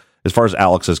don't know. As far as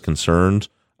Alex is concerned,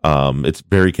 it's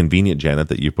very convenient, Janet,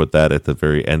 that you put that at the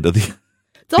very end of the.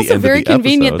 It's also very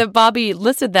convenient that Bobby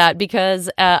listed that, because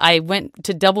I went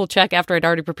to double check after I'd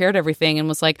already prepared everything and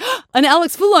was like, an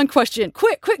Alex Foulon question.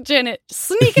 Quick, Janet,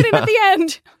 sneak it in at the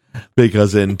end.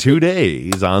 Because in 2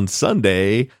 days, on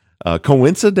Sunday,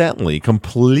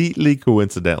 completely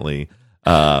coincidentally,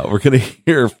 we're going to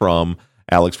hear from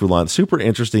Alex Foulon. Super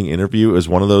interesting interview. It was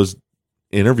one of those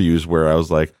interviews where I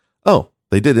was like, oh,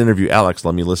 they did interview Alex.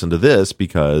 Let me listen to this,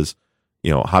 because,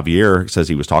 Javier says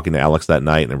he was talking to Alex that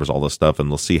night and there was all this stuff, and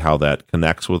we'll see how that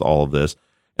connects with all of this.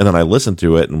 And then I listened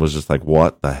to it and was just like,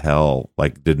 what the hell?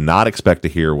 Like, did not expect to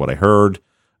hear what I heard.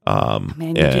 Man,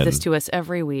 you do this to us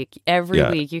every week. Every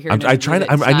week you hear. I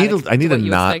need to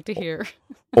not hear.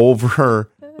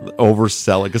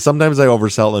 oversell it, because sometimes I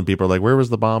oversell it and people are like, where was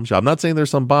the bombshell? I'm not saying there's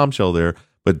some bombshell there,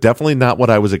 but definitely not what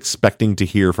I was expecting to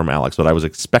hear from Alex. What I was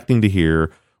expecting to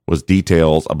hear was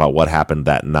details about what happened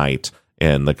that night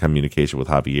and the communication with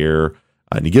Javier.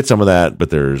 And you get some of that, but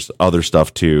there's other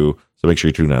stuff too. So make sure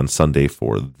you tune in on Sunday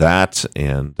for that.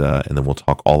 And then we'll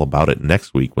talk all about it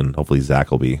next week, when hopefully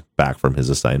Zach will be back from his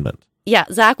assignment. Yeah,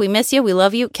 Zach, we miss you. We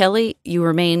love you. Kelly, you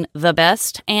remain the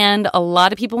best. And a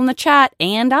lot of people in the chat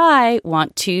and I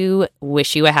want to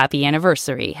wish you a happy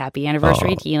anniversary. Happy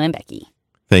anniversary to you and Becky.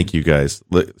 Thank you, guys.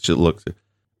 Look,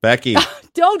 Becky.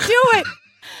 Don't do it.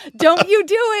 Don't you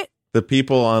do it. The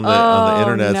people on the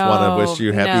internet want to wish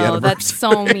you happy anniversary. That's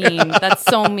so mean. That's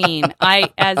so mean. I,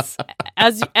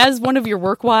 as one of your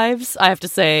work wives, I have to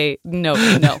say, no,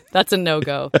 that's a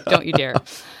no-go. Don't you dare.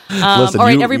 Listen, all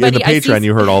right, everybody. In the Patreon,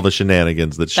 you heard all the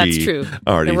shenanigans that that's she true.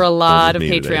 Already. There were a lot of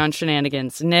Patreon today.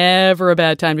 Shenanigans. Never a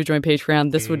bad time to join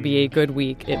Patreon. This would be a good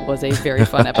week. It was a very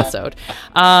fun episode.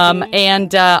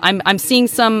 And I'm seeing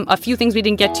a few things we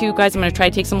didn't get to, guys. I'm going to try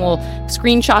to take some little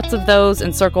screenshots of those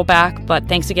and circle back. But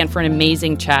thanks again for an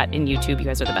amazing chat in YouTube. You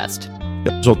guys are the best.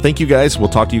 Yep. So thank you, guys. We'll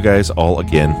talk to you guys all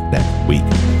again next week.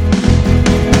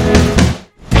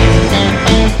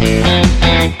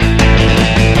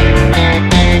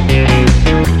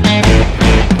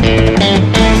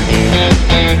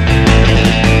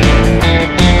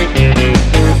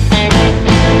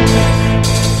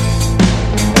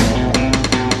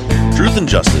 Truth and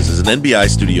Justice is an NBI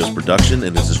Studios production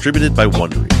and is distributed by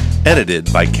Wondery.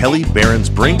 Edited by Kelly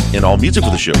Behrens-Brink, and all music for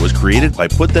the show was created by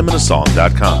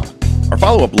PutThemInASong.com. Our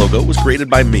follow-up logo was created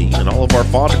by me, and all of our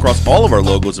font across all of our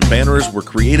logos and banners were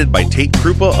created by Tate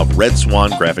Krupa of Red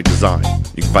Swan Graphic Design.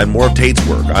 You can find more of Tate's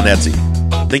work on Etsy.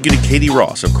 Thank you to Katie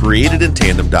Ross of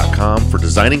CreatedInTandem.com for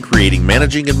designing, creating,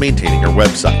 managing, and maintaining our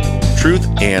website,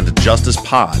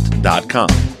 TruthAndJusticePod.com,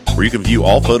 where you can view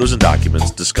all photos and documents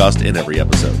discussed in every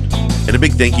episode. And a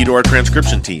big thank you to our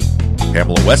transcription team,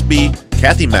 Pamela Westby,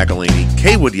 Kathy McElhaney,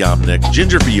 Kaywood Yomnick,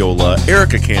 Ginger Viola,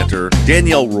 Erica Cantor,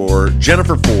 Danielle Rohr,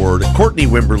 Jennifer Ford, Courtney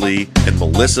Wimberly, and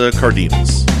Melissa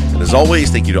Cardenas. And as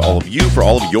always, thank you to all of you for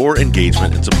all of your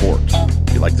engagement and support.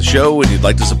 If you like the show and you'd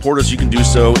like to support us, you can do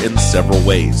so in several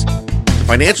ways. To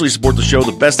financially support the show,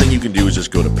 the best thing you can do is just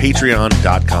go to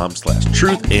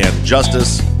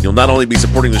patreon.com/truthandjustice. You'll not only be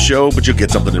supporting the show, but you'll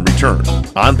get something in return.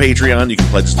 On Patreon, you can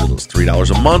pledge as little as $3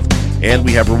 a month, and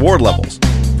we have reward levels.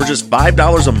 For just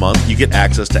 $5 a month, you get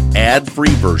access to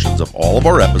ad-free versions of all of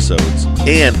our episodes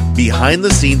and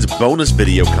behind-the-scenes bonus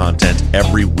video content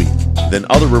every week. Then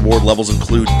other reward levels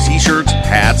include t-shirts,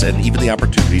 hats, and even the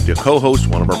opportunity to co-host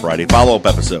one of our Friday follow-up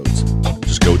episodes.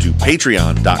 Just go to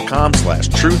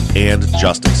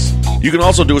patreon.com/truthandjustice. You can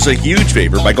also do us a huge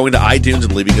favor by going to iTunes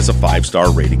and leaving us a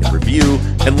 5-star rating and review.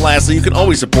 And lastly, you can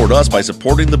always support us by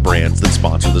supporting the brands that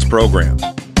sponsor this program.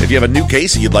 If you have a new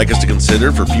case that you'd like us to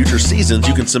consider for future seasons,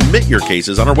 you can submit your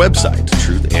cases on our website,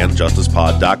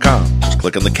 truthandjusticepod.com. Just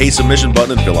click on the case submission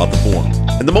button and fill out the form.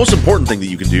 And the most important thing that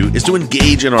you can do is to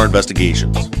engage in our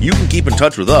investigations. You can keep in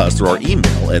touch with us through our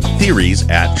email at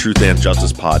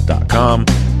theories@truthandjusticepod.com.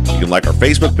 You can like our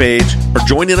Facebook page or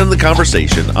join in on the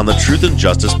conversation on the Truth and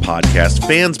Justice Podcast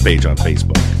fans page on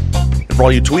Facebook. And for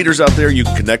all you tweeters out there, you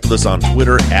can connect with us on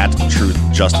Twitter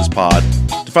 @TruthJusticePod.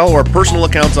 To follow our personal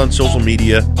accounts on social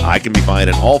media, I can be found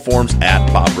in all forms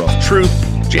 @BobRuffTruth.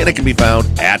 Janet can be found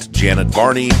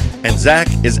 @JanetVarney, and Zach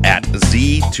is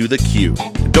 @Z2TheQ.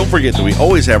 And don't forget that we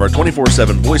always have our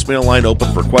 24/7 voicemail line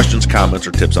open for questions, comments,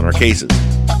 or tips on our cases.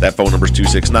 That phone number is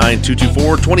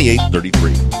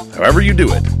 269-224-2833. However you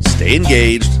do it, stay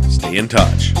engaged, stay in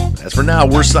touch. As for now,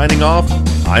 we're signing off.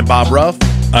 I'm Bob Ruff.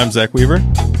 I'm Zach Weaver.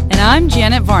 And I'm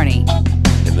Janet Varney.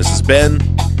 And this has been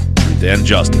Truth and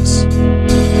Justice.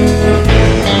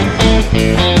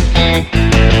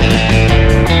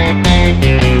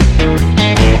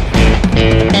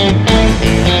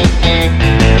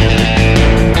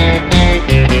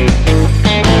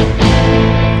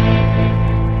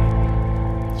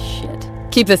 Shit.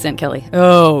 Keep this in, Kelly.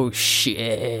 Oh,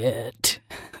 shit.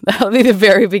 That'll be the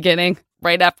very beginning,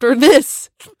 right after this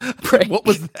break. What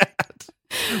was that?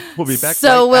 We'll be back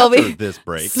after this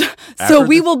break.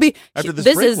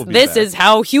 This is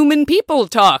how human people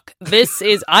talk. This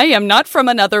is I am not from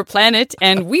another planet,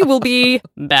 and we will be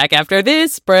back after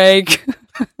this break.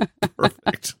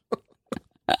 Perfect.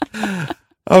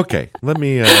 Okay, let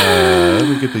me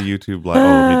get the YouTube live.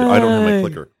 I don't have my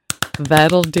clicker.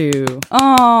 That'll do.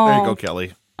 Oh, there you go,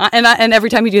 Kelly. And every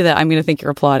time you do that, I'm going to think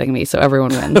you're applauding me, so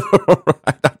everyone wins.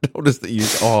 I noticed that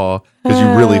because you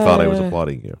really thought I was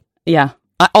applauding you. Yeah.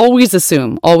 I always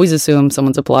assume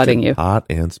someone's applauding you. Hot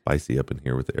and spicy up in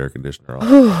here with the air conditioner on.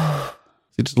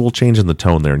 See, just a little change in the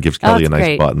tone there and gives Kelly a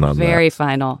nice button on that. Very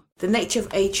final. The nature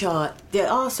of HR,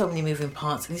 there are so many moving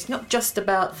parts, and it's not just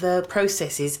about the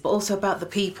processes, but also about the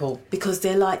people, because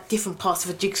they're like different parts of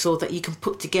a jigsaw that you can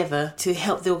put together to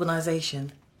help the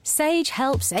organisation. Sage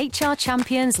helps HR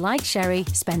champions like Sherry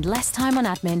spend less time on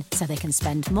admin so they can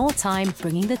spend more time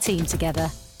bringing the team together.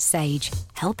 Sage,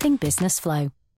 helping business flow.